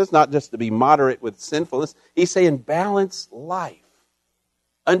righteousness, not just to be moderate with sinfulness. He's saying balance life.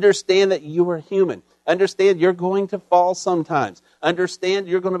 Understand that you are human. Understand you're going to fall sometimes. Understand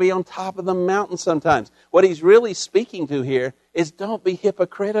you're going to be on top of the mountain sometimes. What he's really speaking to here is don't be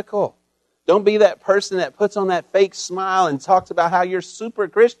hypocritical. Don't be that person that puts on that fake smile and talks about how you're super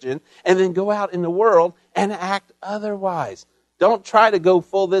Christian and then go out in the world and act otherwise. Don't try to go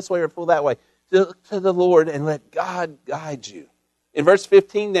full this way or full that way. Look to the Lord and let God guide you. In verse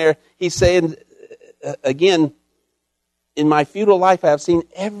 15 there, he's saying, again, in my futile life I have seen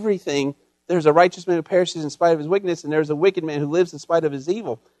everything. There's a righteous man who perishes in spite of his wickedness, and there's a wicked man who lives in spite of his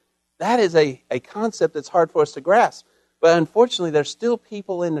evil. That is a concept that's hard for us to grasp. But unfortunately, there's still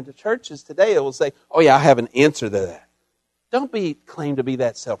people in the churches today that will say, oh yeah, I have an answer to that. Don't claim to be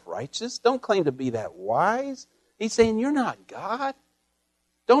that self-righteous. Don't claim to be that wise. He's saying, you're not God.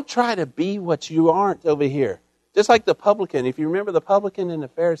 Don't try to be what you aren't over here. Just like the publican. If you remember the publican and the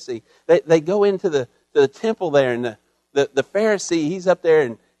Pharisee, they go into the temple there, and the Pharisee, he's up there,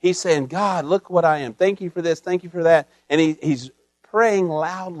 and he's saying, God, look what I am. Thank you for this. Thank you for that. And he's praying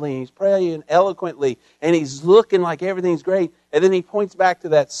loudly. He's praying eloquently. And he's looking like everything's great. And then he points back to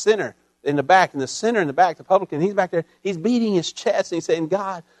that sinner in the back. And the sinner in the back, the publican, he's back there. He's beating his chest. And he's saying,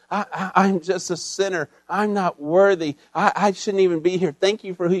 God, I'm just a sinner. I'm not worthy. I shouldn't even be here. Thank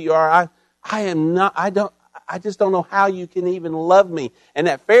you for who you are. I just don't know how you can even love me. And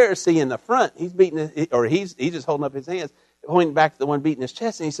that Pharisee in the front, he's just holding up his hands, pointing back to the one beating his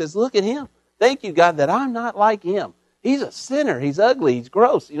chest, and he says, look at him. Thank you, God, that I'm not like him. He's a sinner. He's ugly. He's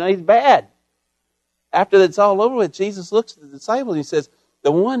gross. He's bad. After it's all over with, Jesus looks at the disciples and he says,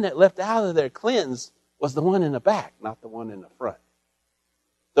 the one that left out of their cleanse was the one in the back, not the one in the front.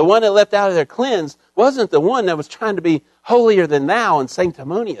 The one that left out of their cleanse wasn't the one that was trying to be holier than thou and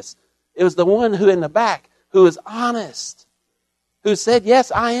sanctimonious. It was the one who in the back who was honest, who said,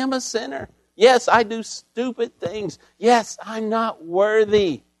 yes, I am a sinner. Yes, I do stupid things. Yes, I'm not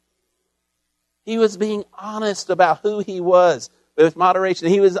worthy. He was being honest about who he was with moderation.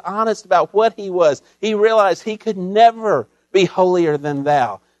 He was honest about what he was. He realized he could never be holier than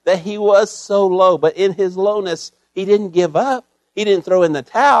thou, that he was so low. But in his lowness, he didn't give up. He didn't throw in the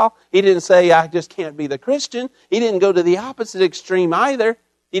towel. He didn't say, I just can't be the Christian. He didn't go to the opposite extreme either.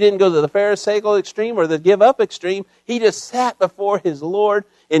 He didn't go to the Pharisaical extreme or the give up extreme. He just sat before his Lord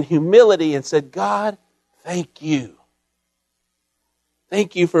in humility and said, God, thank you.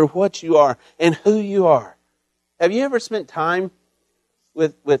 Thank you for what you are and who you are. Have you ever spent time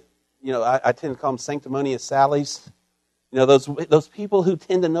with I tend to call them sanctimonious Sallies? Those people who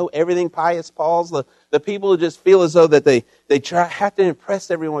tend to know everything, pious Pauls, the people who just feel as though that they have to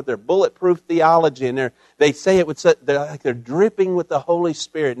impress everyone with their bulletproof theology, and they say it with they're dripping with the Holy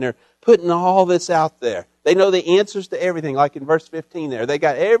Spirit, and they're putting all this out there. They know the answers to everything, like in verse 15 there. They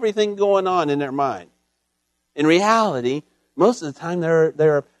got everything going on in their mind. In reality, most of the time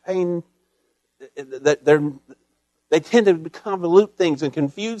they're paying they tend to convolute things and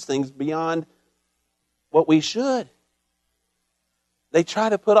confuse things beyond what we should. They try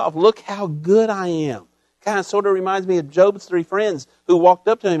to put off, look how good I am. Kind of sort of reminds me of Job's 3 friends who walked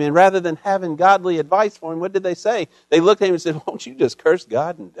up to him, and rather than having godly advice for him, what did they say? They looked at him and said, won't you just curse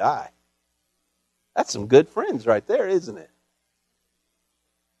God and die? That's some good friends right there, isn't it?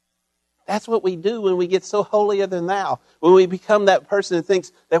 That's what we do when we get so holier than thou. When we become that person who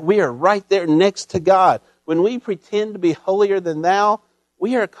thinks that we are right there next to God. When we pretend to be holier than thou,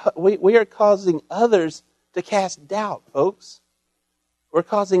 we are causing others to cast doubt, folks. We're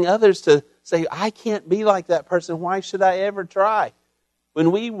causing others to say, I can't be like that person. Why should I ever try?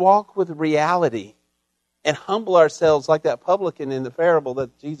 When we walk with reality and humble ourselves like that publican in the parable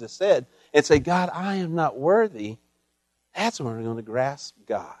that Jesus said and say, God, I am not worthy, that's when we're going to grasp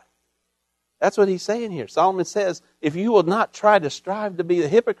God. That's what he's saying here. Solomon says, if you will not try to strive to be a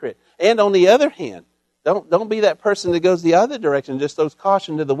hypocrite, and on the other hand, don't be that person that goes the other direction, just throws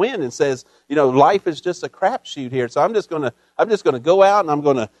caution to the wind and says, life is just a crapshoot here. So I'm just going to go out and I'm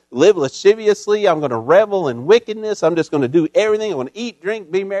going to live lasciviously. I'm going to revel in wickedness. I'm just going to do everything. I'm going to eat, drink,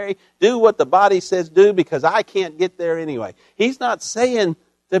 be merry, do what the body says do because I can't get there anyway. He's not saying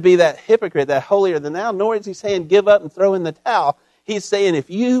to be that hypocrite, that holier than thou, nor is he saying give up and throw in the towel. He's saying if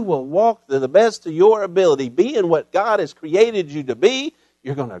you will walk to the best of your ability, being what God has created you to be,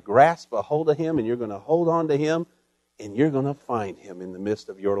 you're going to grasp a hold of him and you're going to hold on to him and you're going to find him in the midst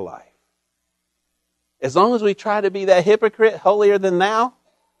of your life. As long as we try to be that hypocrite, holier than thou,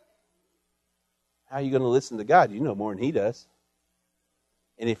 how are you going to listen to God? You know more than he does.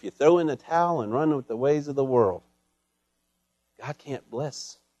 And if you throw in the towel and run with the ways of the world, God can't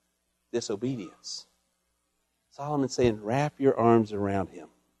bless disobedience. Solomon's saying, wrap your arms around him.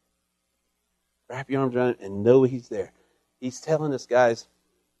 Wrap your arms around him and know he's there. He's telling us, guys,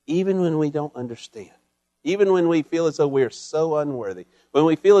 even when we don't understand, even when we feel as though we're so unworthy, when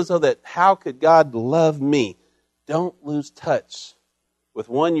we feel as though that how could God love me, don't lose touch with,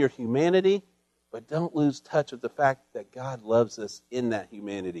 one, your humanity, but don't lose touch with the fact that God loves us in that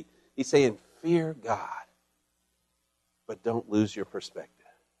humanity. He's saying, fear God, but don't lose your perspective.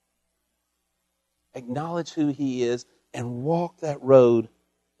 Acknowledge who he is, and walk that road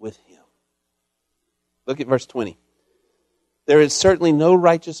with Him. Look at verse 20. There is certainly no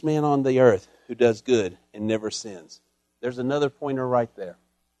righteous man on the earth who does good and never sins. There's another pointer right there.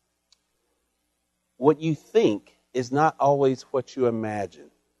 What you think is not always what you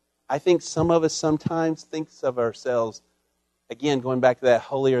imagine. I think some of us sometimes think of ourselves, again, going back to that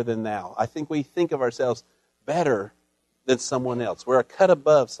holier than thou. I think we think of ourselves better than someone else. We're a cut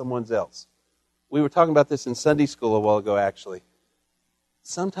above someone else. We were talking about this in Sunday school a while ago, actually.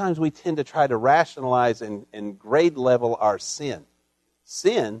 Sometimes we tend to try to rationalize and grade level our sin.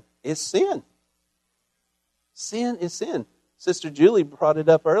 Sin is sin. Sin is sin. Sister Julie brought it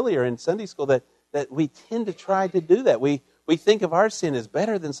up earlier in Sunday school that we tend to try to do that. We think of our sin as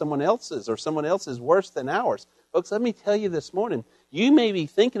better than someone else's, or someone else's worse than ours. Folks, let me tell you this morning, you may be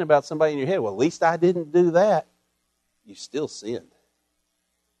thinking about somebody in your head, well, at least I didn't do that. You still sinned.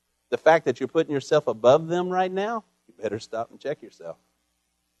 The fact that you're putting yourself above them right now, you better stop and check yourself.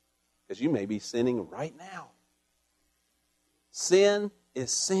 Because you may be sinning right now. Sin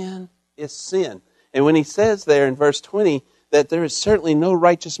is sin is sin. And when he says there in verse 20 that there is certainly no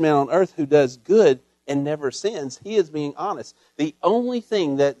righteous man on earth who does good and never sins, he is being honest. The only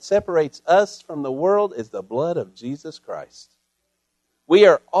thing that separates us from the world is the blood of Jesus Christ. We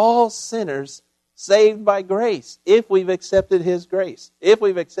are all sinners saved by grace if we've accepted His grace, if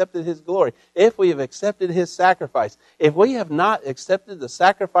we've accepted His glory, if we have accepted His sacrifice. If we have not accepted the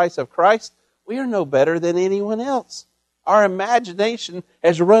sacrifice of Christ, we are no better than anyone else. Our imagination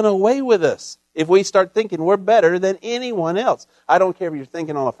has run away with us if we start thinking we're better than anyone else. I don't care if you're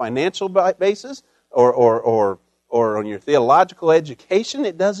thinking on a financial basis or on your theological education.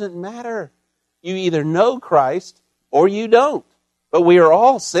 It doesn't matter. You either know Christ or you don't. But we are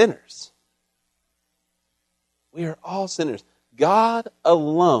all sinners. We are all sinners. God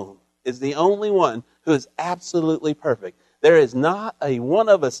alone is the only one who is absolutely perfect. There is not a one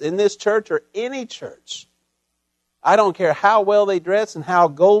of us in this church or any church. I don't care how well they dress and how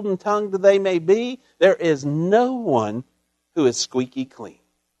golden-tongued they may be. There is no one who is squeaky clean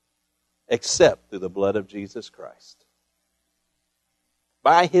except through the blood of Jesus Christ.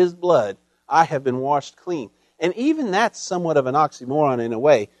 By His blood, I have been washed clean. And even that's somewhat of an oxymoron in a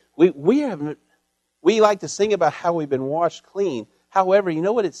way. We like to sing about how we've been washed clean. However, you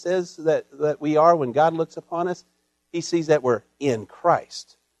know what it says that we are when God looks upon us? He sees that we're in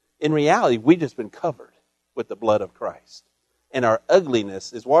Christ. In reality, we've just been covered with the blood of Christ. And our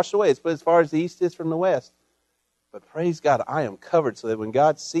ugliness is washed away. It's as far as the east is from the west. But praise God, I am covered so that when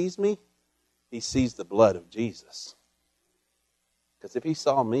God sees me, He sees the blood of Jesus. Because if He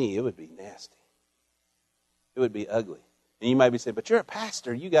saw me, it would be nasty. It would be ugly. And you might be saying, but you're a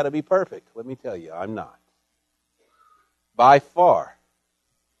pastor, you got to be perfect. Let me tell you, I'm not. By far,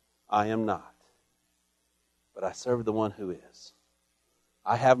 I am not. But I serve the one who is.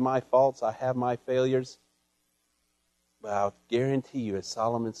 I have my faults, I have my failures. But I'll guarantee you, as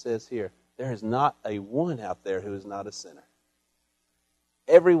Solomon says here, there is not a one out there who is not a sinner.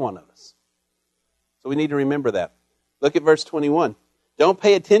 Every one of us. So we need to remember that. Look at verse 21. Don't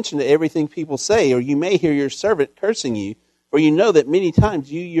pay attention to everything people say, or you may hear your servant cursing you, for you know that many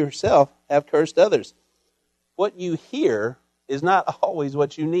times you yourself have cursed others. What you hear is not always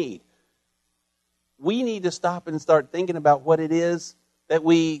what you need. We need to stop and start thinking about what it is that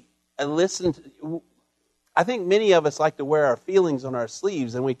we listen to. I think many of us like to wear our feelings on our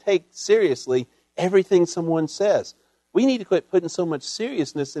sleeves, and we take seriously everything someone says. We need to quit putting so much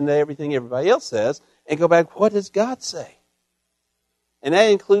seriousness into everything everybody else says and go back, what does God say? And that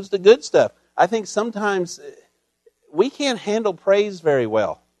includes the good stuff. I think sometimes we can't handle praise very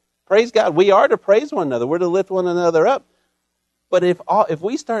well. Praise God. We are to praise one another. We're to lift one another up. But if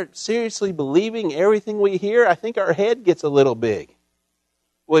we start seriously believing everything we hear, I think our head gets a little big.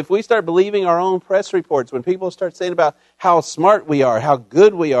 Well, if we start believing our own press reports, when people start saying about how smart we are, how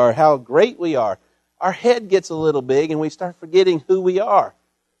good we are, how great we are, our head gets a little big and we start forgetting who we are.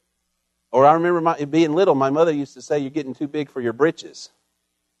 Or I remember being little, my mother used to say, you're getting too big for your britches.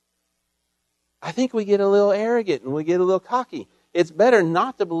 I think we get a little arrogant and we get a little cocky. It's better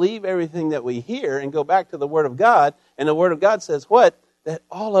not to believe everything that we hear and go back to the Word of God. And the Word of God says what? That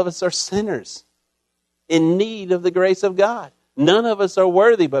all of us are sinners in need of the grace of God. None of us are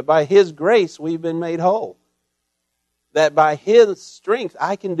worthy, but by His grace we've been made whole. That by His strength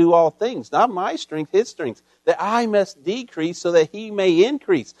I can do all things. Not my strength, His strength. That I must decrease so that He may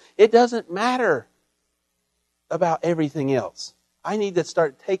increase. It doesn't matter about everything else. I need to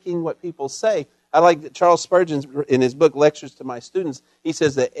start taking what people say. I like Charles Spurgeon in his book, Lectures to My Students. He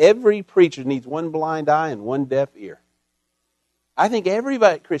says that every preacher needs one blind eye and one deaf ear. I think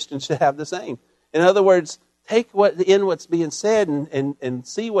everybody Christian should have the same. In other words, take what's being said and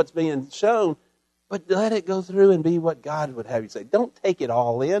see what's being shown, but let it go through and be what God would have you say. Don't take it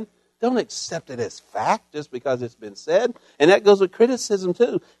all in. Don't accept it as fact just because it's been said. And that goes with criticism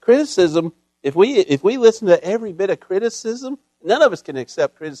too. Criticism, if we listen to every bit of criticism, none of us can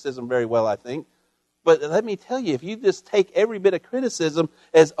accept criticism very well, I think. But let me tell you, if you just take every bit of criticism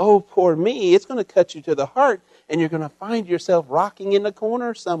as, oh, poor me, it's going to cut you to the heart, and you're going to find yourself rocking in the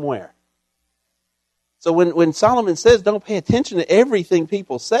corner somewhere. So when Solomon says don't pay attention to everything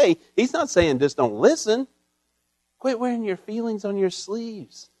people say, he's not saying just don't listen. Quit wearing your feelings on your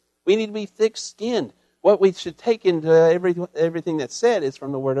sleeves. We need to be thick-skinned. What we should take into everything that's said is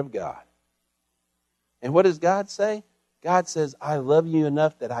from the Word of God. And what does God say? God says, I love you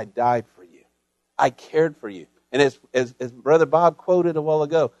enough that I died for you. I cared for you. And as Brother Bob quoted a while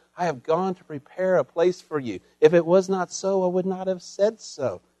ago, I have gone to prepare a place for you. If it was not so, I would not have said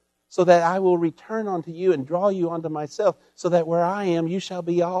so. So that I will return unto you and draw you unto myself, so that where I am, you shall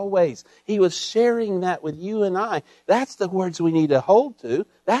be always. He was sharing that with you and I. That's the words we need to hold to.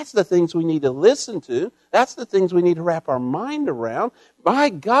 That's the things we need to listen to. That's the things we need to wrap our mind around. My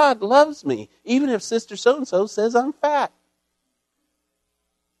God loves me, even if Sister so-and-so says I'm fat.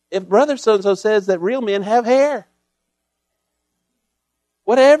 If Brother so-and-so says that real men have hair.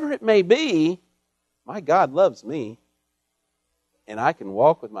 Whatever it may be, my God loves me. And I can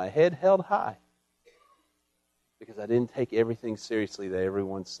walk with my head held high because I didn't take everything seriously that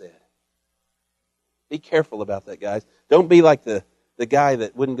everyone said. Be careful about that, guys. Don't be like the guy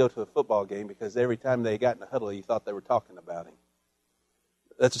that wouldn't go to a football game because every time they got in a huddle, he thought they were talking about him.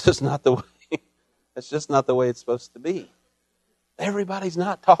 That's just not the way. That's just not the way it's supposed to be. Everybody's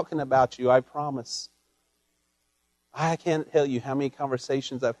not talking about you, I promise. I can't tell you how many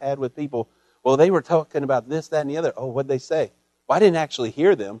conversations I've had with people. Well, they were talking about this, that, and the other. Oh, what'd they say? Well, I didn't actually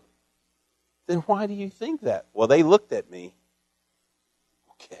hear them. Then why do you think that? Well, they looked at me.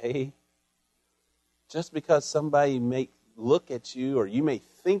 Okay. Just because somebody may look at you or you may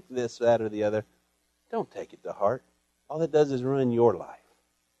think this, that, or the other, don't take it to heart. All it does is ruin your life.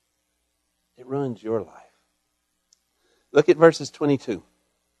 It ruins your life. Look at verses 22.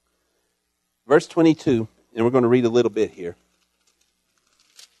 Verse 22, and we're going to read a little bit here.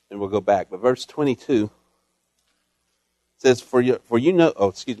 And we'll go back. But verse 22 says, for you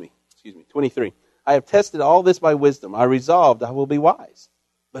know, 23. I have tested all this by wisdom. I resolved I will be wise.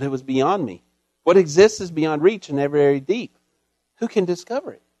 But it was beyond me. What exists is beyond reach and very deep. Who can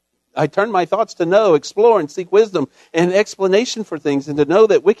discover it? I turn my thoughts to know, explore, and seek wisdom and explanation for things, and to know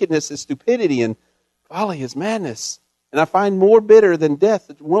that wickedness is stupidity and folly is madness. And I find more bitter than death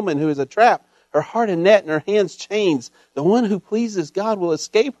the woman who is a trap, her heart a net and her hands chains. The one who pleases God will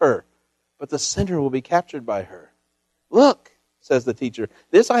escape her, but the sinner will be captured by her. Look, says the teacher,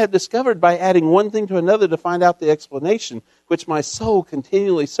 this I have discovered by adding one thing to another to find out the explanation, which my soul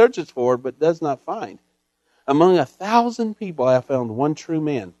continually searches for, but does not find. Among 1,000 people I have found one true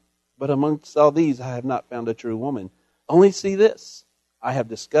man, but amongst all these I have not found a true woman. Only see this, I have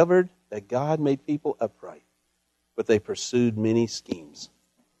discovered that God made people upright, but they pursued many schemes.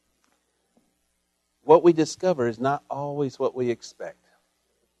 What we discover is not always what we expect.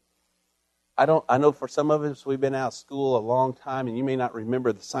 I know for some of us, we've been out of school a long time, and you may not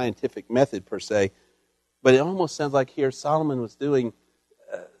remember the scientific method per se, but it almost sounds like here Solomon was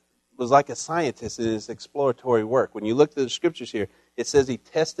like a scientist in his exploratory work. When you look at the scriptures here, it says he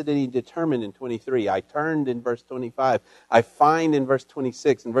tested and he determined in 23. I turned in verse 25. I find in verse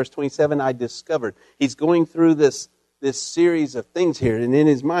 26. In verse 27, I discovered. He's going through this series of things here, and in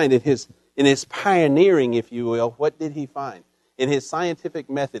his mind, in his pioneering, if you will, what did he find? In his scientific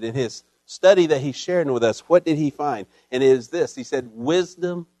method, in his study that he's sharing with us, what did he find? And it is this. He said,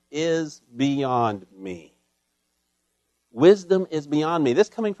 wisdom is beyond me. Wisdom is beyond me. This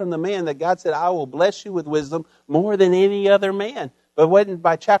coming from the man that God said, I will bless you with wisdom more than any other man. But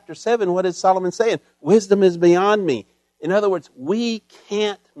by chapter 7, what is Solomon saying? Wisdom is beyond me. In other words, we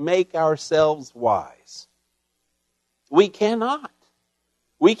can't make ourselves wise. We cannot.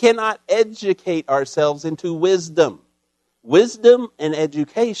 We cannot educate ourselves into wisdom. Wisdom and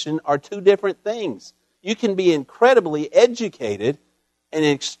education are two different things. You can be incredibly educated and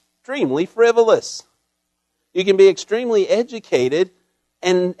extremely frivolous. You can be extremely educated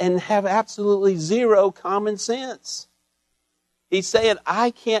and have absolutely zero common sense. He's saying,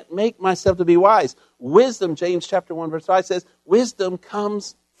 I can't make myself to be wise. Wisdom, James chapter 1, verse 5 says, wisdom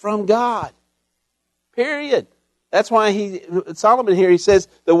comes from God. Period. That's why Solomon here, he says,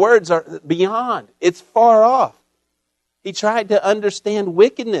 the words are beyond. It's far off. He tried to understand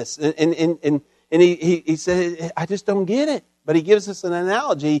wickedness, and he said, I just don't get it. But he gives us an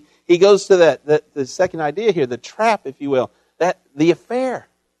analogy. He goes to the second idea here, the trap, if you will, that the affair.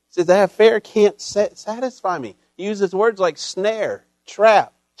 He says that affair can't satisfy me. He uses words like snare,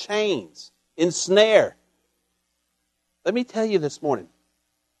 trap, chains, ensnare. Let me tell you this morning,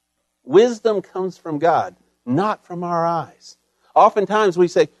 wisdom comes from God, not from our eyes. Oftentimes we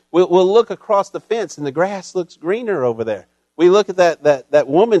say, we'll look across the fence and the grass looks greener over there. We look at that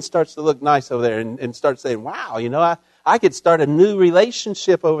woman starts to look nice over there and start saying, wow, I could start a new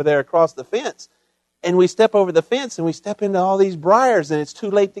relationship over there across the fence. And we step over the fence and we step into all these briars and it's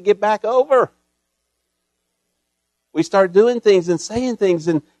too late to get back over. We start doing things and saying things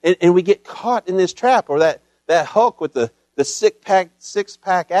and we get caught in this trap, or that Hulk with the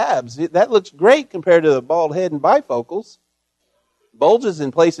six-pack abs. That looks great compared to the bald head and bifocals. Bulges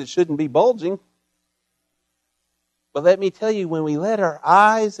in places it shouldn't be bulging. But let me tell you, when we let our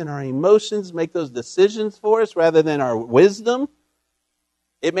eyes and our emotions make those decisions for us rather than our wisdom,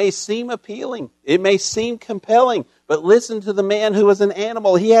 it may seem appealing. It may seem compelling. But listen to the man who was an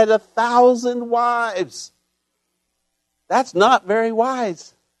animal. He had 1,000 wives. That's not very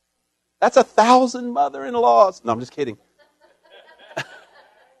wise. That's 1,000 mother-in-laws. No, I'm just kidding.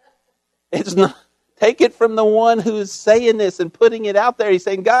 It's not. Take it from the one who is saying this and putting it out there. He's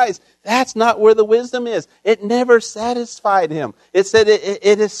saying, guys, that's not where the wisdom is. It never satisfied him. It said,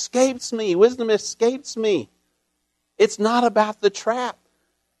 it escapes me. Wisdom escapes me. It's not about the trap.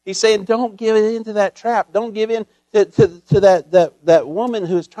 He's saying, don't give into that trap. Don't give in to that woman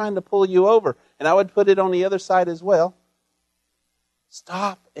who is trying to pull you over. And I would put it on the other side as well.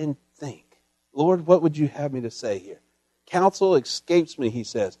 Stop and think. Lord, what would you have me to say here? Counsel escapes me, he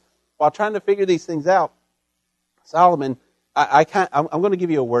says. While trying to figure these things out, Solomon, I'm going to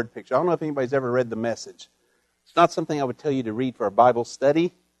give you a word picture. I don't know if anybody's ever read The Message. It's not something I would tell you to read for a Bible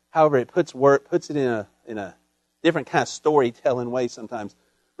study. However, it puts it in a different kind of storytelling way sometimes.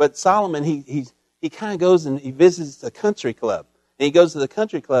 But Solomon, he kind of goes and he visits the country club. And he goes to the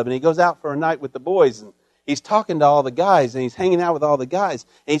country club and he goes out for a night with the boys. And he's talking to all the guys and he's hanging out with all the guys.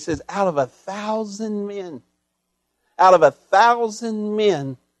 And he says, out of 1,000 men,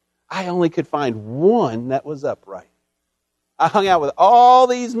 I only could find one that was upright. I hung out with all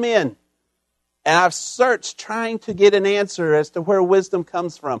these men, and I've searched trying to get an answer as to where wisdom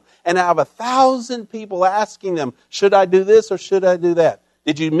comes from. And I have 1,000 people asking them, should I do this or should I do that?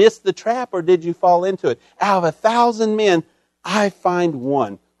 Did you miss the trap or did you fall into it? Out of 1,000 men, I find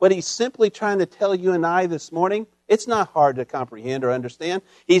one. What he's simply trying to tell you and I this morning, it's not hard to comprehend or understand.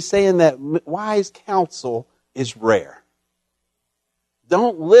 He's saying that wise counsel is rare.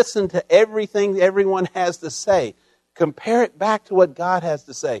 Don't listen to everything everyone has to say. Compare it back to what God has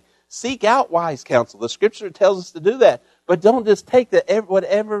to say. Seek out wise counsel. The Scripture tells us to do that. But don't just take what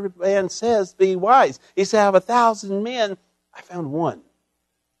every man says be wise. He said, out of 1,000 men, I found one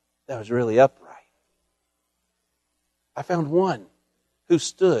that was really upright. I found one who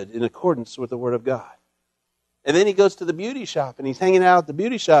stood in accordance with the Word of God. And then he goes to the beauty shop, and he's hanging out at the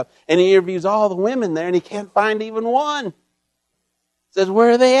beauty shop, and he interviews all the women there, and he can't find even one. Says, where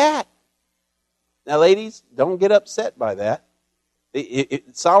are they at? Now, ladies, don't get upset by that.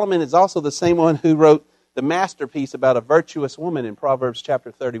 Solomon is also the same one who wrote the masterpiece about a virtuous woman in Proverbs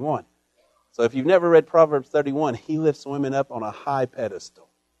chapter 31. So if you've never read Proverbs 31, he lifts women up on a high pedestal.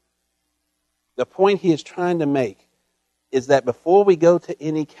 The point he is trying to make is that before we go to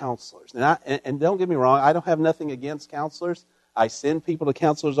any counselors, and don't get me wrong, I don't have nothing against counselors. I send people to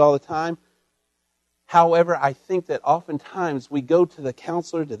counselors all the time. However, I think that oftentimes we go to the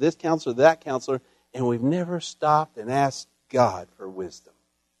counselor, to this counselor, that counselor, and we've never stopped and asked God for wisdom.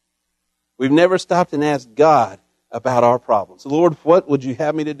 We've never stopped and asked God about our problems. Lord, what would you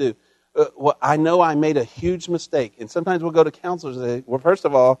have me to do? I know I made a huge mistake. And sometimes we'll go to counselors and say, well, first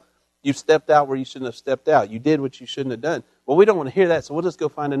of all, you stepped out where you shouldn't have stepped out. You did what you shouldn't have done. Well, we don't want to hear that, so we'll just go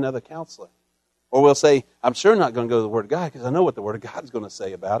find another counselor. Or we'll say, I'm sure not going to go to the Word of God because I know what the Word of God is going to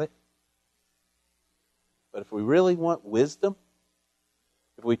say about it. But if we really want wisdom,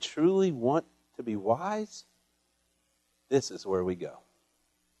 if we truly want to be wise, this is where we go.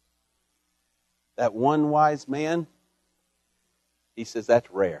 That one wise man, he says that's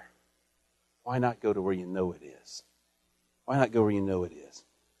rare. Why not go to where you know it is? Why not go where you know it is?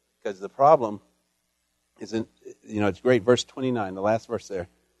 Because the problem isn't, it's great. Verse 29, the last verse there.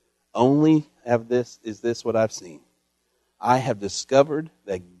 Only is this what I've seen. I have discovered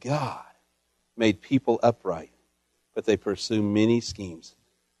that God made people upright, but they pursue many schemes.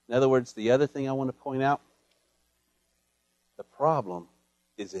 In other words, the other thing I want to point out, the problem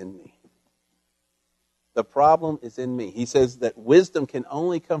is in me. The problem is in me. He says that wisdom can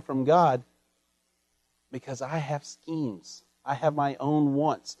only come from God because I have schemes. I have my own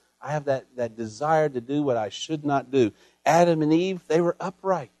wants. I have that desire to do what I should not do. Adam and Eve, they were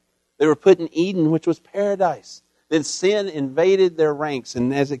upright. They were put in Eden, which was paradise. Then sin invaded their ranks,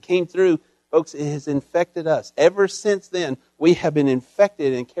 and as it came through, folks, it has infected us. Ever since then, we have been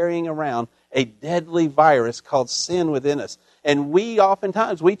infected and carrying around a deadly virus called sin within us. And we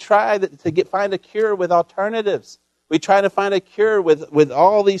oftentimes, we try to find a cure with alternatives. We try to find a cure with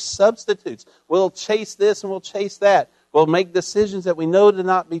all these substitutes. We'll chase this and we'll chase that. We'll make decisions that we know to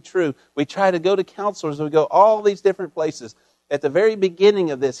not be true. We try to go to counselors. We go all these different places. At the very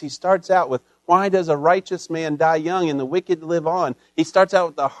beginning of this, he starts out with, why does a righteous man die young and the wicked live on? He starts out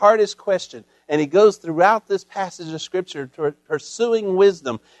with the hardest question. And he goes throughout this passage of Scripture pursuing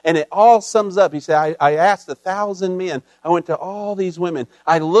wisdom. And it all sums up. He said, I asked 1,000 men. I went to all these women.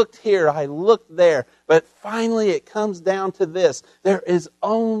 I looked here. I looked there. But finally it comes down to this. There is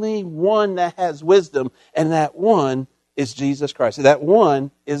only one that has wisdom. And that one is Jesus Christ. That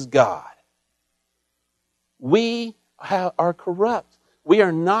one is God. We are corrupt. We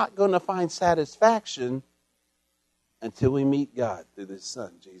are not going to find satisfaction until we meet God through His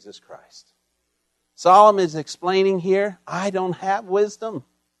Son, Jesus Christ. Solomon is explaining here, I don't have wisdom.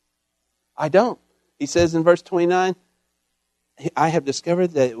 I don't. He says in verse 29, I have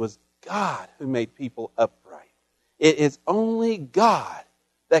discovered that it was God who made people upright. It is only God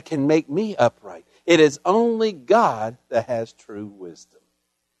that can make me upright. It is only God that has true wisdom.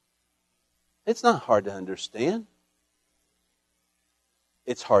 It's not hard to understand.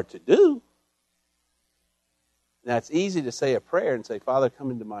 It's hard to do. Now, it's easy to say a prayer and say, Father, come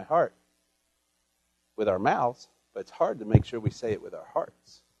into my heart with our mouths, but it's hard to make sure we say it with our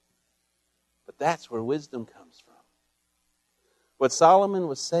hearts. But that's where wisdom comes from. What Solomon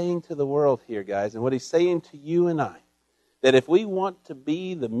was saying to the world here, guys, and what he's saying to you and I, that if we want to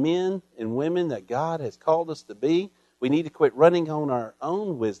be the men and women that God has called us to be, we need to quit running on our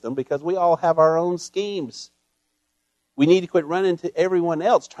own wisdom because we all have our own schemes. We need to quit running to everyone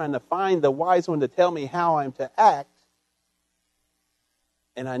else trying to find the wise one to tell me how I'm to act.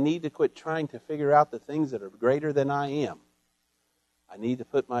 And I need to quit trying to figure out the things that are greater than I am. I need to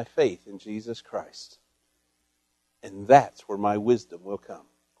put my faith in Jesus Christ. And that's where my wisdom will come.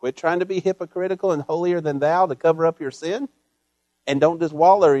 Quit trying to be hypocritical and holier than thou to cover up your sin. And don't just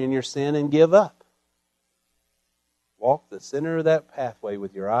wallow in your sin and give up. Walk the center of that pathway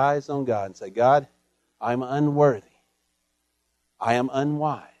with your eyes on God and say, God, I'm unworthy. I am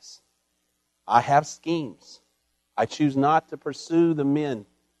unwise. I have schemes. I choose not to pursue the men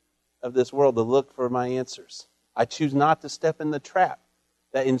of this world to look for my answers. I choose not to step in the trap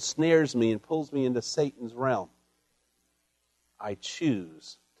that ensnares me and pulls me into Satan's realm. I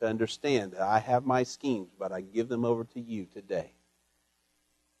choose to understand that I have my schemes, but I give them over to you today.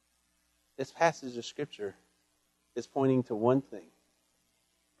 This passage of Scripture is pointing to one thing.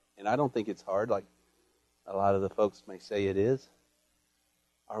 And I don't think it's hard like a lot of the folks may say it is.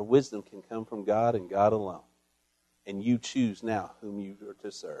 Our wisdom can come from God and God alone. And you choose now whom you are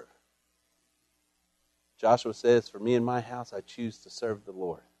to serve. Joshua says, for me and my house, I choose to serve the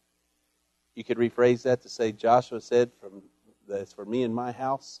Lord. You could rephrase that to say, Joshua said, for me and my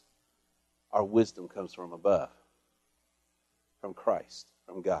house, our wisdom comes from above, from Christ,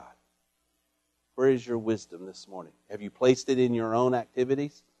 from God. Where is your wisdom this morning? Have you placed it in your own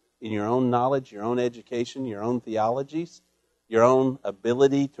activities, in your own knowledge, your own education, your own theologies, your own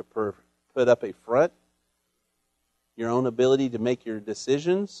ability to put up a front, your own ability to make your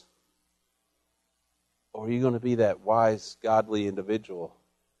decisions? Or are you going to be that wise, godly individual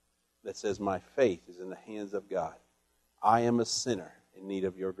that says, my faith is in the hands of God. I am a sinner in need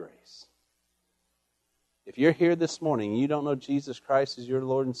of your grace. If you're here this morning and you don't know Jesus Christ as your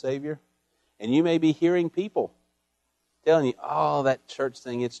Lord and Savior, and you may be hearing people telling you, oh, that church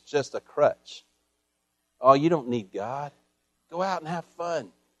thing, it's just a crutch. Oh, you don't need God. Go out and have fun.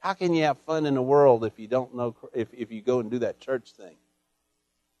 How can you have fun in the world if you don't know, if you go and do that church thing?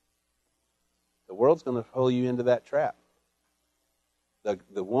 The world's going to pull you into that trap.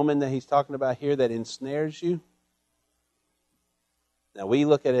 The woman that he's talking about here that ensnares you. Now, we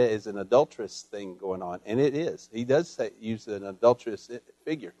look at it as an adulterous thing going on, and it is. He does use an adulterous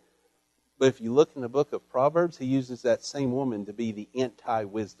figure. But if you look in the book of Proverbs, he uses that same woman to be the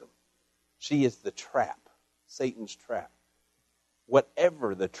anti-wisdom. She is the trap, Satan's trap.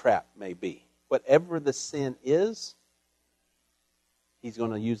 Whatever the trap may be, whatever the sin is, he's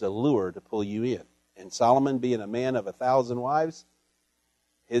going to use a lure to pull you in. And Solomon, being a man of 1,000 wives,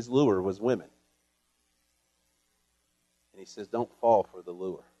 his lure was women. And he says, don't fall for the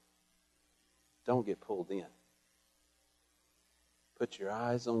lure. Don't get pulled in. Put your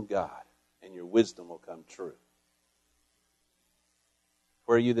eyes on God, and your wisdom will come true.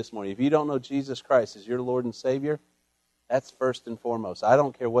 Where are you this morning? If you don't know Jesus Christ as your Lord and Savior, that's first and foremost. I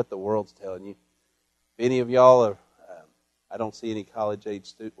don't care what the world's telling you. If any of y'all are, I don't see any college-age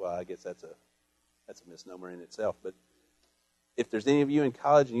students. Well, I guess that's a misnomer in itself. But if there's any of you in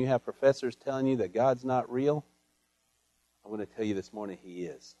college and you have professors telling you that God's not real, I'm going to tell you this morning He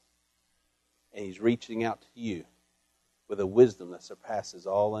is. And He's reaching out to you with a wisdom that surpasses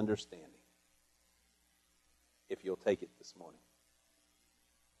all understanding. If you'll take it this morning.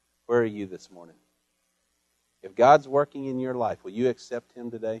 Where are you this morning? If God's working in your life, will you accept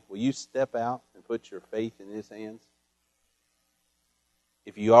Him today? Will you step out and put your faith in His hands?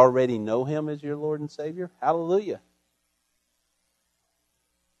 If you already know Him as your Lord and Savior, hallelujah.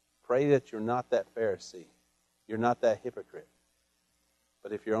 Pray that you're not that Pharisee. You're not that hypocrite.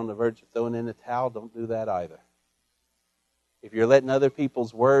 But if you're on the verge of throwing in the towel, don't do that either. If you're letting other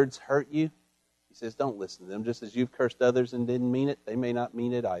people's words hurt you, He says don't listen to them. Just as you've cursed others and didn't mean it, they may not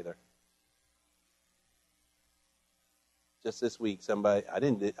mean it either. Just this week, somebody,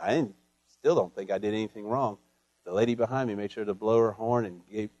 still don't think I did anything wrong. The lady behind me made sure to blow her horn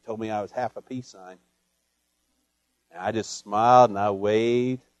and told me I was half a peace sign. And I just smiled and I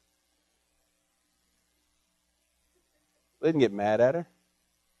waved. I didn't get mad at her. In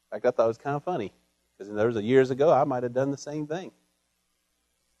fact, I thought it was kind of funny. Because there was years ago, I might have done the same thing.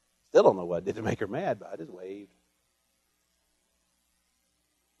 Still don't know what I did to make her mad, but I just waved.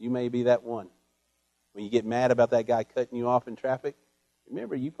 You may be that one. When you get mad about that guy cutting you off in traffic,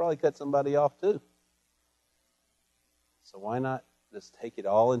 remember, you probably cut somebody off too. So why not just take it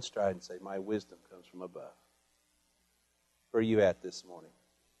all in stride and say, my wisdom comes from above. Where are you at this morning?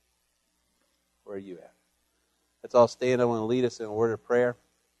 Where are you at? Let's all stand. I want to lead us in a word of prayer.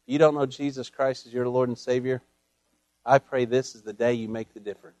 If you don't know Jesus Christ as your Lord and Savior, I pray this is the day you make the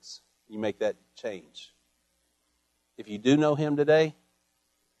difference. You make that change. If you do know Him today,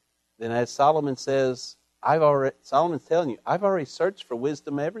 then as Solomon says, Solomon's telling you, I've already searched for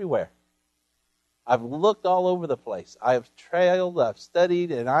wisdom everywhere. I've looked all over the place. I have trailed, I've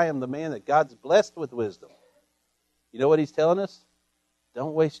studied, and I am the man that God's blessed with wisdom. You know what He's telling us?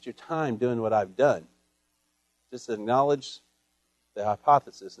 Don't waste your time doing what I've done. Just acknowledge the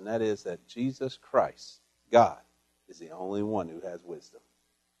hypothesis, and that is that Jesus Christ, God, is the only one who has wisdom.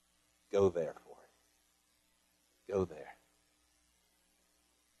 Go there for it. Go there.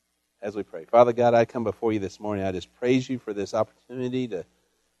 As we pray. Father God, I come before you this morning. I just praise you for this opportunity to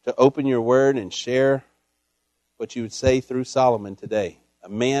open your word and share what you would say through Solomon today. A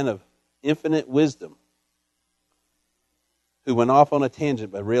man of infinite wisdom who went off on a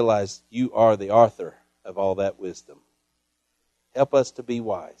tangent but realized you are the author of all that wisdom. Help us to be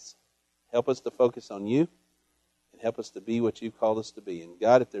wise. Help us to focus on you. And help us to be what you've called us to be. And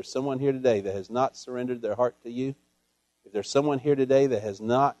God, if there's someone here today that has not surrendered their heart to you, if there's someone here today that has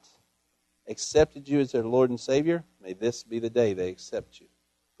not accepted you as their Lord and Savior, may this be the day they accept you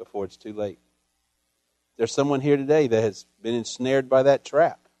before it's too late. If there's someone here today that has been ensnared by that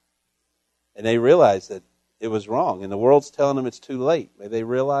trap, and they realize that it was wrong, and the world's telling them it's too late, may they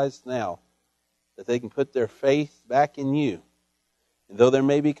realize now that they can put their faith back in you. And though there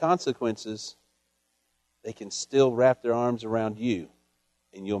may be consequences, they can still wrap their arms around you,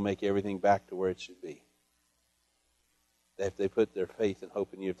 and you'll make everything back to where it should be. If they put their faith and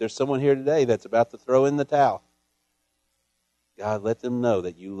hope in you. If there's someone here today that's about to throw in the towel, God, let them know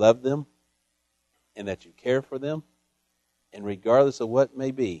that you love them and that you care for them. And regardless of what may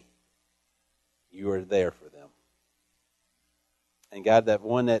be, you are there for them. And God, that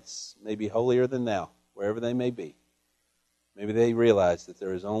one that's maybe holier than thou, wherever they may be, maybe they realize that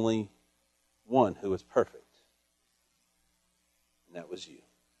there is only one who is perfect. And that was you.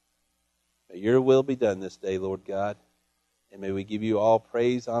 May your will be done this day, Lord God. And may we give you all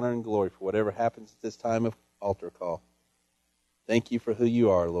praise, honor, and glory for whatever happens at this time of altar call. Thank you for who you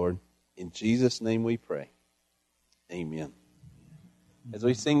are, Lord. In Jesus' name we pray. Amen. As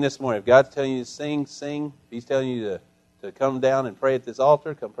we sing this morning, if God's telling you to sing, sing. If He's telling you to come down and pray at this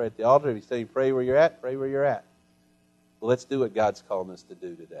altar, come pray at the altar. If He's telling you to pray where you're at, pray where you're at. Well, let's do what God's calling us to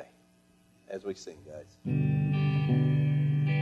do today as we sing, guys.